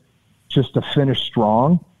is, just to finish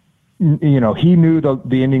strong. He knew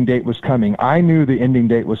the ending date was coming. I knew the ending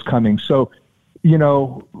date was coming. So,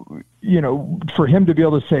 for him to be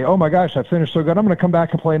able to say, oh my gosh, I finished so good, I'm going to come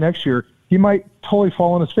back and play next year. He might totally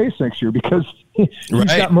fall on his face next year because he's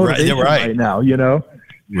got motivation right now,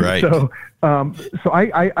 Right. So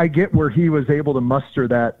I get where he was able to muster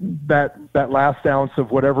that last ounce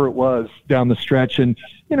of whatever it was down the stretch. And,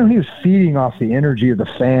 he was feeding off the energy of the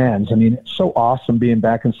fans. I mean, it's so awesome being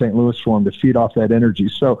back in St. Louis for him to feed off that energy.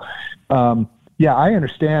 So, yeah, I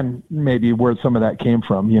understand maybe where some of that came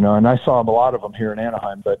from, and I saw a lot of them here in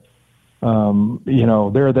Anaheim, but,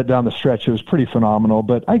 there that down the stretch, it was pretty phenomenal,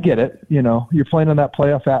 but I get it. You're playing in that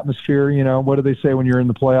playoff atmosphere. What do they say when you're in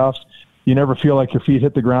the playoffs? You never feel like your feet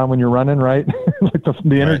hit the ground when you're running, right? Like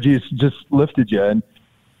the energy has just lifted you.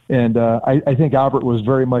 And I think Albert was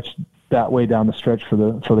very much that way down the stretch for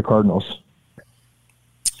the Cardinals.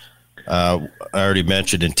 I already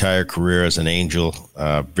mentioned entire career as an Angel,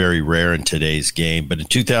 very rare in today's game. But in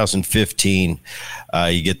 2015,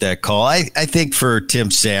 you get that call. I think for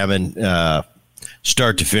Tim Salmon,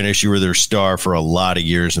 start to finish, you were their star for a lot of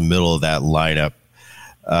years in the middle of that lineup.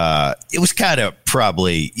 it was kind of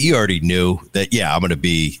probably, you already knew that, yeah, I'm going to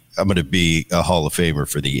be a Hall of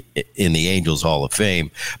Famer in the Angels Hall of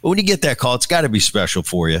Fame. But when you get that call, it's got to be special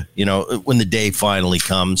for you. You know, when the day finally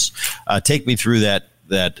comes, take me through that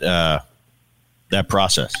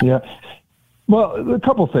process. Yeah. Well, a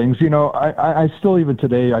couple things, you know, I still, even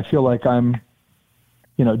today, I feel like I'm,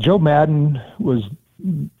 you know, Joe Madden was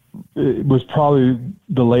probably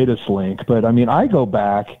the latest link, but I mean, I go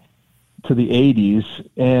back to the 80s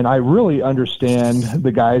and I really understand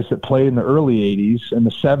the guys that played in the early 80s and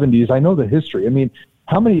the 70s. I know the history. I mean,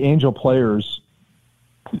 how many Angel players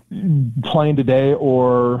playing today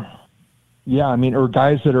or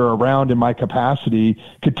guys that are around in my capacity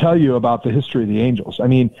could tell you about the history of the Angels. I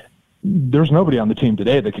mean, there's nobody on the team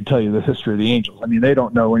today that could tell you the history of the Angels. I mean, they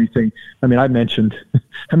don't know anything. I mean, I mentioned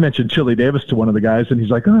Chili Davis to one of the guys, and he's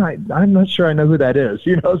like, "Oh, I'm not sure I know who that is."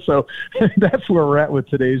 You know, so that's where we're at with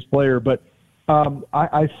today's player. But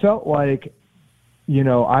I felt like, you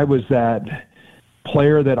know, I was that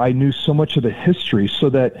player that I knew so much of the history, so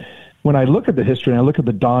that when I look at the history and I look at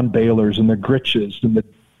the Don Baylors and the Gritches and the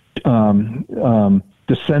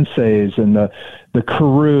Senseis and the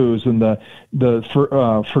Carews and the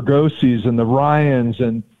Fergosis and the Ryans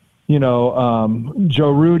and, you know,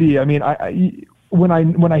 Joe Rudy. I mean, when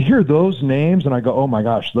I hear those names and I go, oh my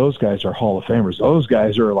gosh, those guys are Hall of Famers. Those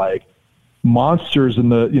guys are like monsters in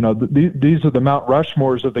these are the Mount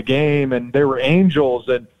Rushmores of the game, and they were Angels,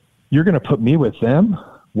 and you're going to put me with them?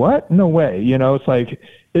 What? No way. You know, it's like,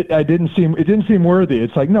 it didn't seem worthy.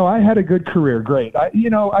 It's like, no, I had a good career. Great. I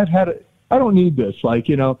don't need this. Like,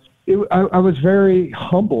 you know, I was very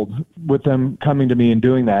humbled with them coming to me and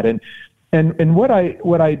doing that. And what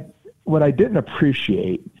I didn't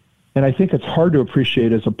appreciate, and I think it's hard to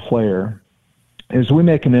appreciate as a player, is we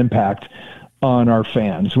make an impact on our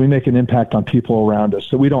fans. We make an impact on people around us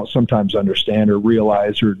that we don't sometimes understand or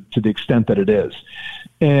realize, or to the extent that it is.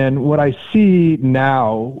 And what I see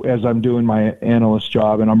now as I'm doing my analyst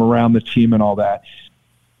job and I'm around the team and all that,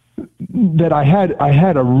 that I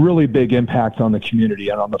had a really big impact on the community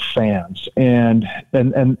and on the fans. And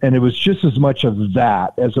it was just as much of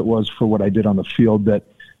that as it was for what I did on the field, that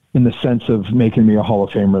in the sense of making me a Hall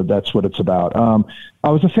of Famer, that's what it's about. I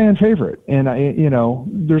was a fan favorite, and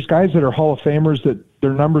there's guys that are Hall of Famers that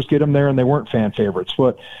their numbers get them there and they weren't fan favorites.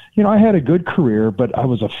 But, you know, I had a good career, but I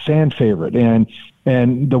was a fan favorite,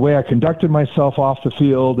 and the way I conducted myself off the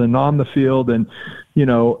field and on the field, and, you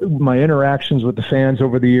know, my interactions with the fans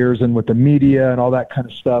over the years and with the media and all that kind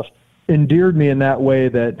of stuff endeared me in that way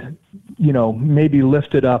that, you know, maybe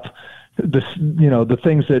lifted up the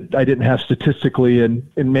things that I didn't have statistically, and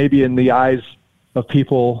maybe in the eyes of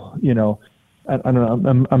people, you know, I don't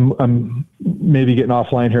know, I'm maybe getting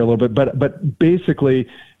offline here a little bit, but basically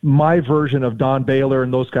my version of Don Baylor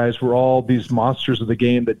and those guys were all these monsters of the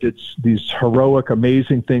game that did these heroic,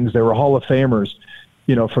 amazing things. They were Hall of Famers,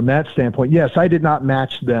 you know, from that standpoint. Yes, I did not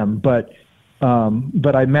match them, but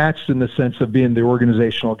I matched in the sense of being the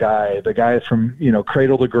organizational guy, the guy from, you know,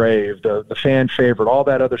 cradle to grave, the fan favorite, all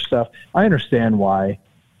that other stuff. I understand why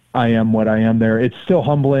I am what I am there. It's still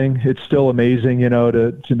humbling. It's still amazing, you know,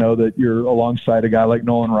 to know that you're alongside a guy like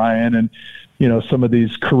Nolan Ryan and, you know, some of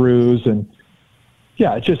these Carews, and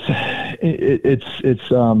yeah, it's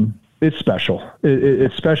special.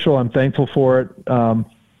 It's special. I'm thankful for it.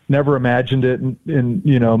 Never imagined it in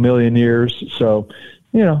you know, a million years. So,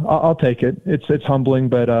 you know, I'll take it. It's humbling,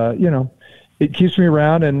 but you know, it keeps me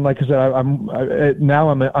around. And like I said, I'm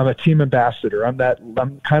a team ambassador.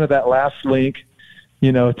 I'm kind of that last link,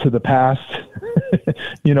 you know, to the past,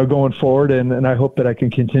 you know, going forward. And I hope that I can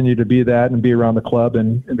continue to be that and be around the club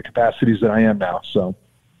and in the capacities that I am now. So.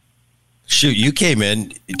 Shoot, you came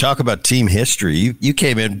in, you talk about team history. You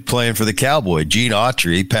came in playing for the Cowboy. Gene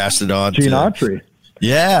Autry passed it on Autry.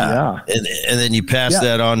 Yeah. And then you pass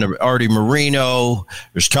that on to Artie Moreno.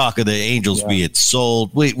 There's talk of the Angels being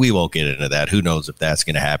sold. We won't get into that. Who knows if that's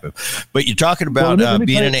going to happen. But you're talking about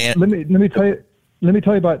being an – Let me tell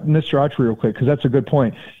you about Mr. Autry real quick, because that's a good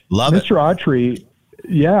point. Love Mr. Autry,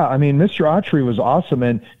 yeah, I mean, Mr. Autry was awesome.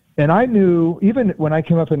 And I knew, even when I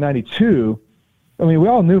came up in 92, I mean, we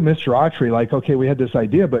all knew Mr. Autry, like, okay, we had this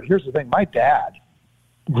idea, but here's the thing. My dad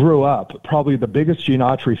grew up probably the biggest Gene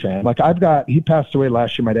Autry fan. Like, he passed away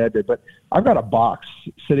last year, my dad did, but I've got a box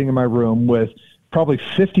sitting in my room with probably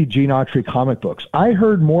 50 Gene Autry comic books. I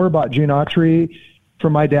heard more about Gene Autry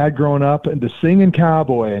from my dad growing up, and the singing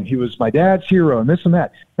cowboy, and he was my dad's hero, and this and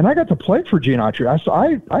that. And I got to play for Gene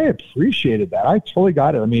Autry. I appreciated that. I totally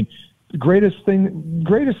got it. I mean, the greatest thing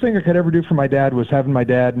I could ever do for my dad was having my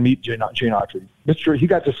dad meet Gene Autry. He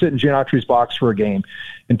got to sit in Gene Autry's box for a game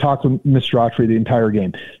and talk to Mr. Autry the entire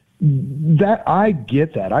game. that I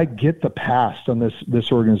get the past on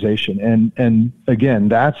this organization. And again,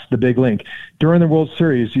 that's the big link. During the World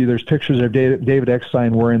Series, there's pictures of David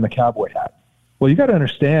Eckstein wearing the cowboy hat. Well, you got to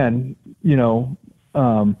understand,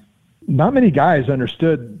 not many guys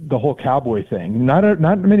understood the whole cowboy thing.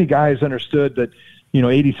 Not many guys understood that,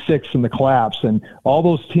 86 and the collapse and all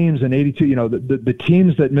those teams in 82, the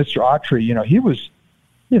teams that Mr. Autry, he was,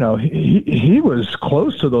 he was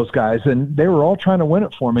close to those guys, and they were all trying to win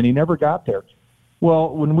it for him, and he never got there.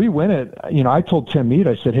 Well, when we win it, I told Tim Meade,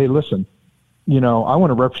 I said, hey, listen, I want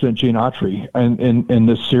to represent Gene Autry in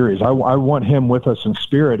this series. I want him with us in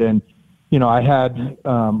spirit. And,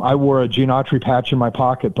 I wore a Gene Autry patch in my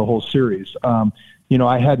pocket the whole series.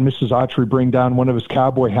 I had Mrs. Autry bring down one of his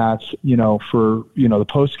cowboy hats, for, the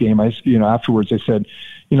post game. Afterwards I said,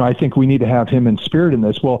 I think we need to have him in spirit in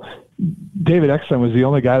this. Well, David Eckstein was the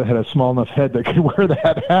only guy that had a small enough head that could wear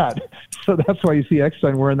that hat. So that's why you see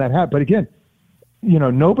Eckstein wearing that hat. But again,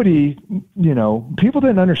 nobody, people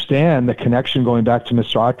didn't understand the connection going back to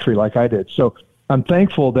Mr. Autry like I did. So I'm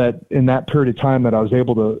thankful that in that period of time that I was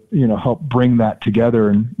able to, help bring that together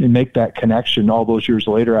and make that connection all those years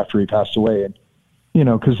later after he passed away. And,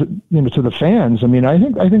 because, to the fans, I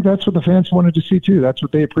think that's what the fans wanted to see too. That's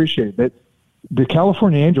what they appreciated. That the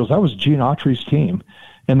California Angels, that was Gene Autry's team.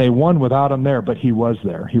 And they won without him there, but he was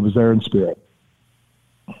there. He was there in spirit.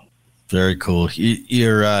 Very cool.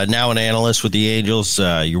 You're now an analyst with the Angels.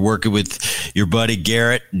 You're working with your buddy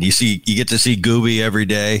Garrett, and you get to see Gooby every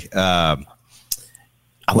day.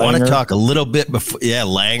 I want to talk a little bit before,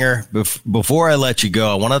 Langer. Before I let you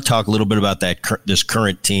go, I want to talk a little bit about this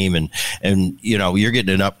current team, and you're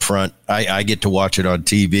getting it up front. I get to watch it on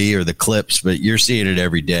TV or the clips, but you're seeing it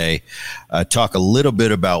every day. Talk a little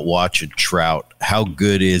bit about watching Trout. How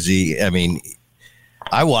good is he?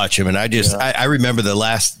 I watch him, and I remember the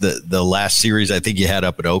last series I think you had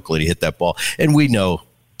up at Oakland. He hit that ball, and we know,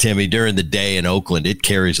 Timmy, during the day in Oakland, it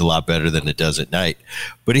carries a lot better than it does at night.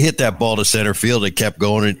 But he hit that ball to center field. It kept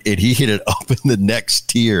going, and he hit it up in the next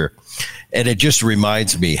tier. And it just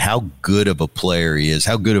reminds me how good of a player he is,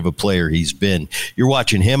 how good of a player he's been. You're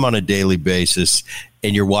watching him on a daily basis,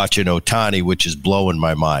 and you're watching Ohtani, which is blowing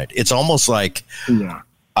my mind. It's almost like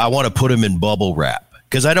I want to put him in bubble wrap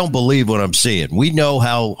because I don't believe what I'm seeing. We know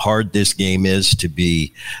how hard this game is to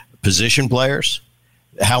be position players,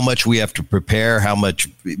 how much we have to prepare, how much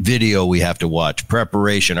video we have to watch,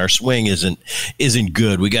 preparation. Our swing isn't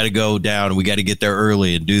good. We got to go down. We got to get there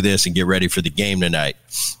early and do this and get ready for the game tonight.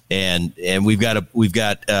 And we've got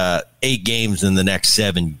 8 games in the next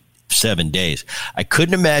seven days. I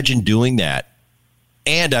couldn't imagine doing that.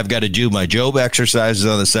 And I've got to do my Job exercises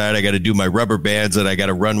on the side. I got to do my rubber bands, and I got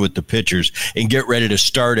to run with the pitchers and get ready to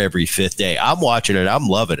start every 5th day. I'm watching it. I'm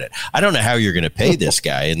loving it. I don't know how you're going to pay this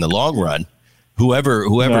guy in the long run.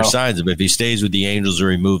 Whoever signs him, if he stays with the Angels or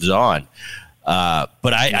he moves on.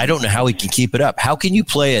 But I don't know how he can keep it up. How can you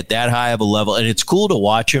play at that high of a level? And it's cool to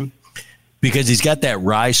watch him because he's got that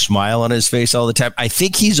wry smile on his face all the time. I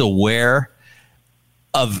think he's aware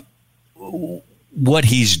of what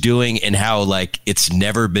he's doing and how it's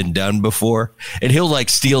never been done before. And he'll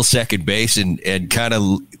steal second base and kind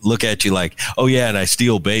of look at you like, oh yeah, and I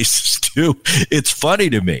steal bases too. It's funny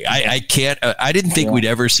to me. I can't. I didn't think we'd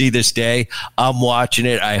ever see this day. I'm watching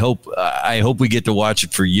it. I hope we get to watch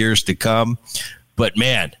it for years to come. But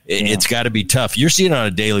man, it's got to be tough. You're seeing it on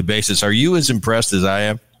a daily basis. Are you as impressed as I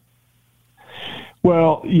am?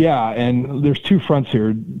 Well, yeah, and there's 2 fronts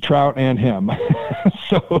here, Trout and him.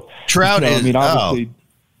 So Trout is obviously,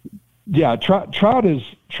 yeah. Trout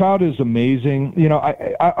is amazing.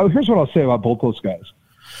 Here's what I'll say about both those guys.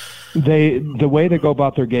 The way they go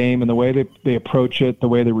about their game and the way they approach it, the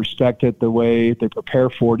way they respect it, the way they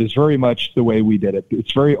prepare for it is very much the way we did it.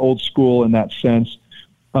 It's very old school in that sense.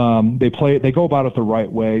 They go about it the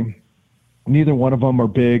right way. Neither one of them are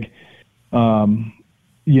big,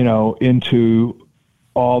 into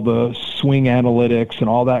all the swing analytics and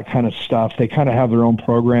all that kind of stuff. They kind of have their own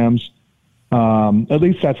programs. At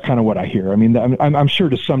least that's kind of what I hear. I'm sure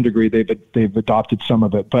to some degree they've adopted some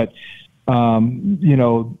of it, but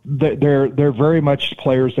they're very much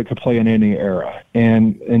players that could play in any era,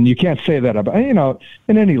 and you can't say that about in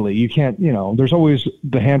any league. You can't. There's always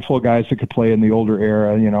the handful of guys that could play in the older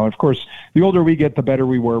era. Of course, the older we get, the better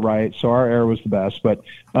we were, right? So our era was the best, but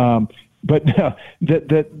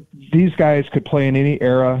that these guys could play in any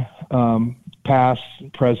era, past,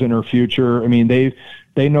 present, or future.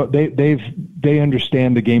 They know they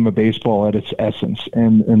understand the game of baseball at its essence,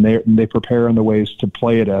 and they prepare in the ways to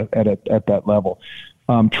play it at that level.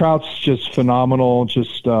 Trout's just phenomenal.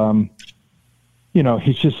 Just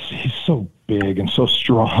he's so big and so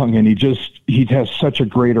strong, and he has such a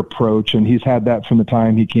great approach, and he's had that from the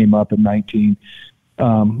time he came up at 19.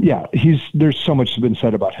 There's so much been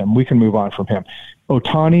said about him. We can move on from him.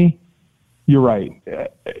 Ohtani, you're right.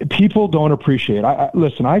 People don't appreciate.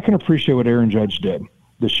 Listen, I can appreciate what Aaron Judge did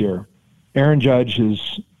this year. Aaron Judge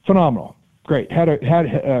is phenomenal. Great. Had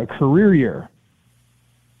a career year.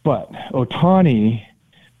 But Ohtani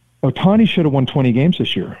should have won 20 games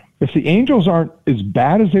this year. If the Angels aren't as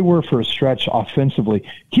bad as they were for a stretch offensively,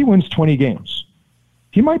 he wins 20 games.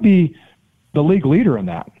 He might be the league leader in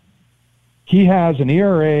that. He has an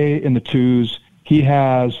ERA in the 2s. He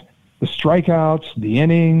has the strikeouts, the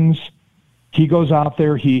innings. He goes out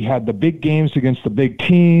there. He had the big games against the big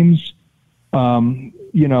teams. And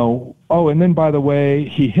then, by the way,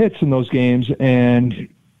 he hits in those games, and,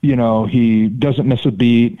 he doesn't miss a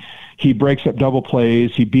beat. He breaks up double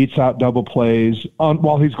plays. He beats out double plays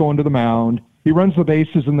while he's going to the mound. He runs the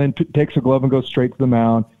bases and then takes a glove and goes straight to the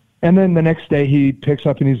mound. And then the next day he picks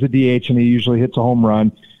up and he's a DH, and he usually hits a home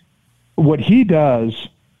run. What he does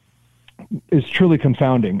is truly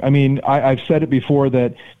confounding. I mean, I've said it before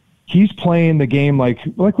that he's playing the game like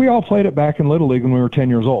we all played it back in Little League when we were 10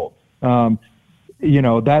 years old.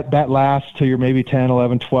 That lasts till you're maybe 10,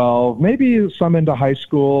 11, 12, maybe some into high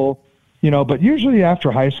school, but usually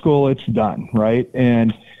after high school, it's done, right?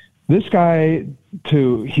 And this guy,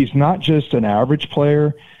 he's not just an average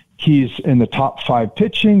player. He's in the top 5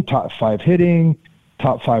 pitching, top 5 hitting,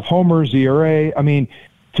 top 5 homers, ERA. I mean,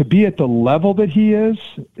 to be at the level that he is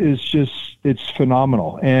just, it's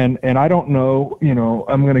phenomenal. And I don't know,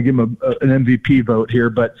 I'm going to give him an MVP vote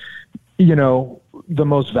here, but, the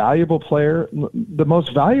most valuable player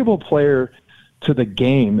to the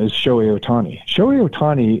game is Shohei Ohtani. Shohei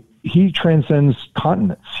Ohtani, he transcends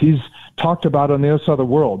continents. He's talked about on the other side of the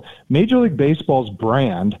world. Major League Baseball's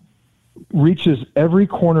brand reaches every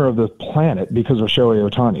corner of the planet because of Shohei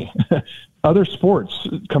Ohtani. Other sports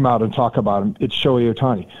come out and talk about him. It's Shohei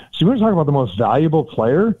Ohtani. So we're talking about the most valuable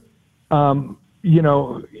player.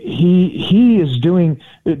 He is doing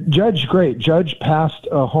Judge great. Judge passed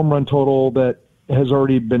a home run total that has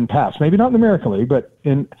already been passed. Maybe not in the American League, but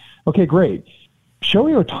great.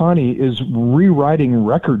 Shohei Ohtani is rewriting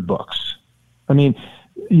record books. I mean,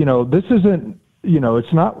 this isn't,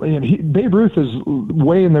 it's not, Babe Ruth is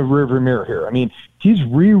way in the rearview mirror here. I mean, he's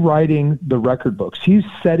rewriting the record books. He's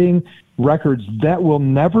setting records that will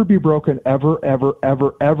never be broken ever, ever,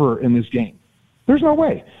 ever, ever in this game. There's no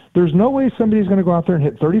way. There's no way somebody's going to go out there and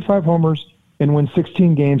hit 35 homers and win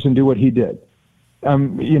 16 games and do what he did. That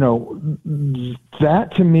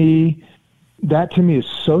to me is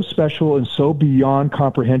so special and so beyond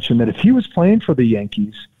comprehension that if he was playing for the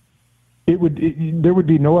Yankees, there would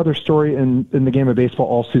be no other story in the game of baseball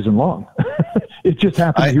all season long. It just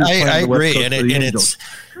happened. I agree, and it's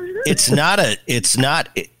not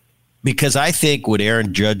because I think what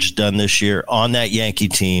Aaron Judge done this year on that Yankee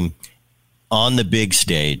team on the big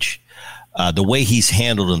stage. The way he's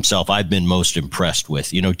handled himself, I've been most impressed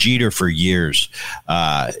with. Jeter for years.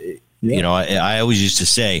 I always used to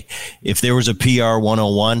say, if there was a PR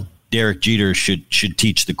 101, Derek Jeter should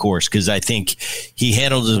teach the course, because I think he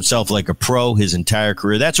handled himself like a pro his entire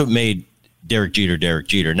career. That's what made Derek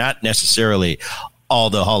Jeter. Not necessarily all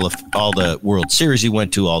the World Series he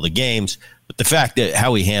went to, all the games, but the fact that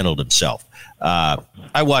how he handled himself.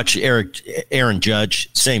 I watch Aaron Judge,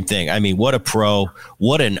 same thing. I mean, what a pro!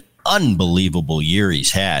 What an unbelievable year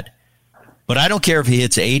he's had. But I don't care if he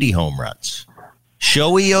hits 80 home runs.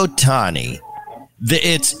 Shohei Ohtani,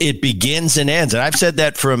 it begins and ends. And I've said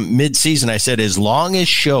that from midseason. I said, as long as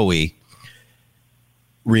Shohei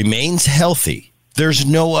remains healthy, there's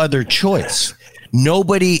no other choice.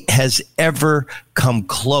 Nobody has ever come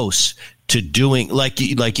close to doing, like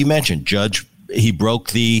you mentioned, Judge, he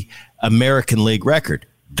broke the American League record.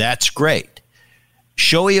 That's great.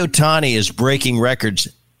 Shohei Ohtani is breaking records.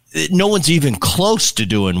 No one's even close to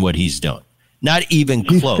doing what he's doing. Not even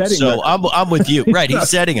close. So I'm with you. Right. He's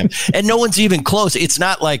setting him. And no one's even close. It's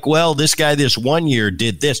not like, well, this guy this one year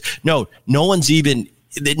did this. No one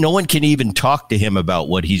can even talk to him about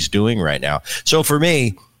what he's doing right now. So for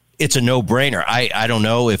me, it's a no-brainer. I don't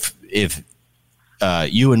know if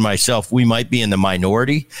you and myself, we might be in the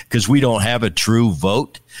minority because we don't have a true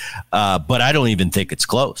vote. But I don't even think it's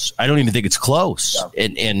close. Yeah.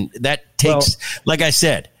 And that takes, like I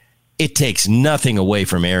said, it takes nothing away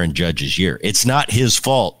from Aaron Judge's year. It's not his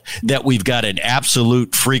fault that we've got an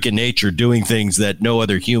absolute freak of nature doing things that no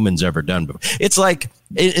other human's ever done before. It's like,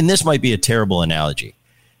 and this might be a terrible analogy,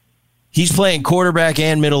 he's playing quarterback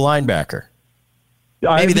and middle linebacker.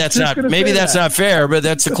 Maybe that's not fair, but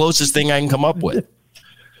that's the closest thing I can come up with.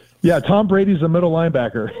 Yeah, Tom Brady's a middle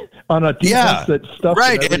linebacker on a defense that stuff.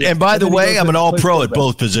 Right. And by the way, I'm an all-pro at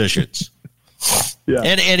both positions. Yeah.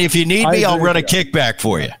 And if you need me, I'll run a kickback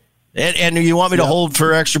for you. And you want me to hold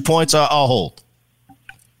for extra points, I'll hold.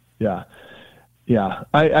 Yeah. Yeah.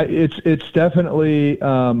 It's definitely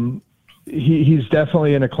he's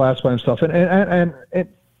definitely in a class by himself. And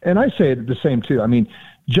I say the same too. I mean,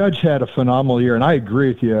 Judge had a phenomenal year, and I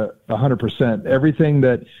agree with you 100%. Everything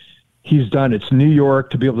that he's done, it's New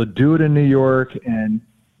York, to be able to do it in New York, and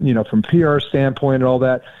from PR standpoint and all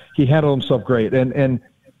that, he handled himself great. And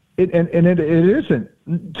it isn't,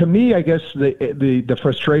 to me, I guess the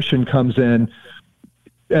frustration comes in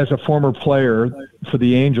as a former player for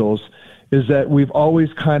the Angels, is that we've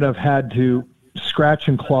always kind of had to scratch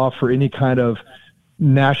and claw for any kind of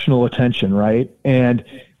national attention, right? And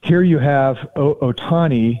here you have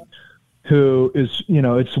Ohtani, who is,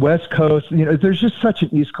 it's West Coast. There's just such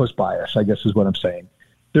an East Coast bias, I guess is what I'm saying.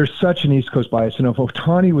 There's such an East Coast bias. And if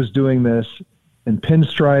Ohtani was doing this in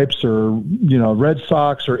pinstripes or, Red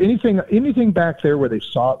Sox or anything back there where they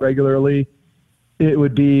saw it regularly, it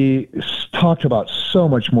would be talked about so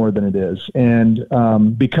much more than it is.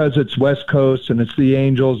 And because it's West Coast and it's the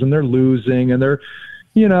Angels and they're losing and they're,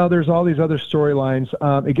 there's all these other storylines,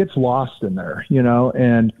 it gets lost in there,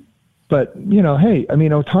 but hey, I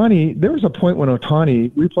mean, Ohtani, there was a point when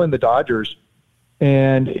we played the Dodgers,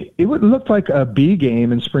 and it would look like a B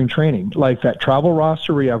game in spring training, like that travel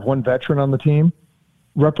roster where you have one veteran on the team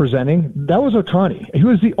representing. That was Ohtani. He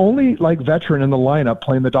was the only veteran in the lineup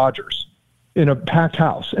playing the Dodgers in a packed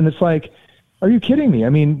house. And it's like, are you kidding me? I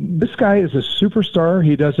mean, this guy is a superstar.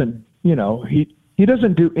 He doesn't, he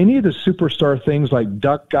doesn't do any of the superstar things like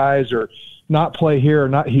duck guys or not play here or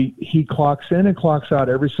not. He clocks in and clocks out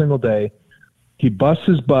every single day. He busts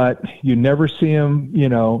his butt. You never see him, you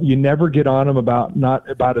never get on him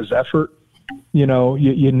about his effort.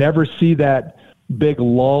 You never see that big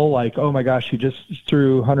lull, like, oh my gosh, he just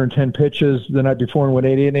threw 110 pitches the night before and went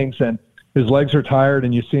 8 innings and his legs are tired,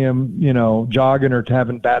 and you see him, jogging or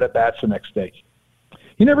having bad at bats the next day.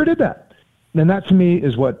 He never did that. And that to me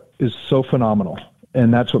is what is so phenomenal.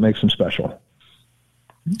 And that's what makes him special.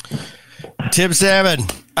 Tim Salmon,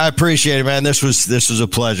 I appreciate it, man. This was a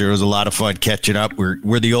pleasure. It was a lot of fun catching up.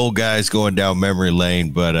 We're the old guys going down memory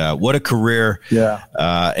lane, but what a career. Yeah.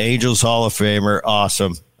 Angels Hall of Famer.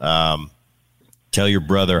 Awesome. Tell your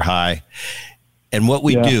brother hi. And what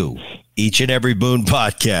we do each and every Boone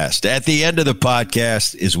podcast, at the end of the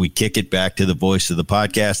podcast, is we kick it back to the voice of the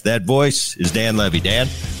podcast. That voice is Dan Levy. Dan?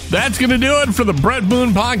 That's going to do it for the Brett Boone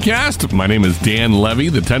Podcast. My name is Dan Levy,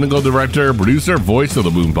 the technical director, producer, voice of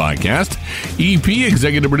the Boone Podcast. EP,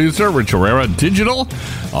 executive producer, Rich Herrera, digital.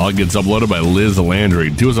 All gets uploaded by Liz Landry.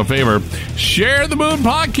 Do us a favor, share the Boone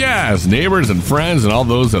Podcast. Neighbors and friends and all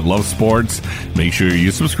those that love sports, make sure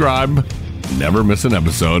you subscribe. Never miss an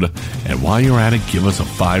episode. And while you're at it, give us a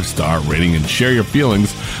 5-star rating and share your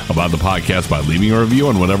feelings about the podcast by leaving a review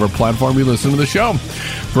on whatever platform you listen to the show.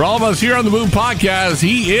 For all of us here on the Boone Podcast,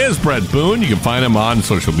 he is Brett Boone. You can find him on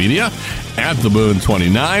social media at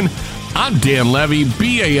TheBoone29. I'm Dan Levy,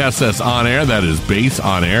 BASS On Air. That is Base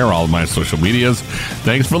On Air, all of my social medias.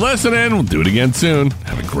 Thanks for listening. We'll do it again soon.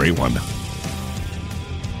 Have a great one.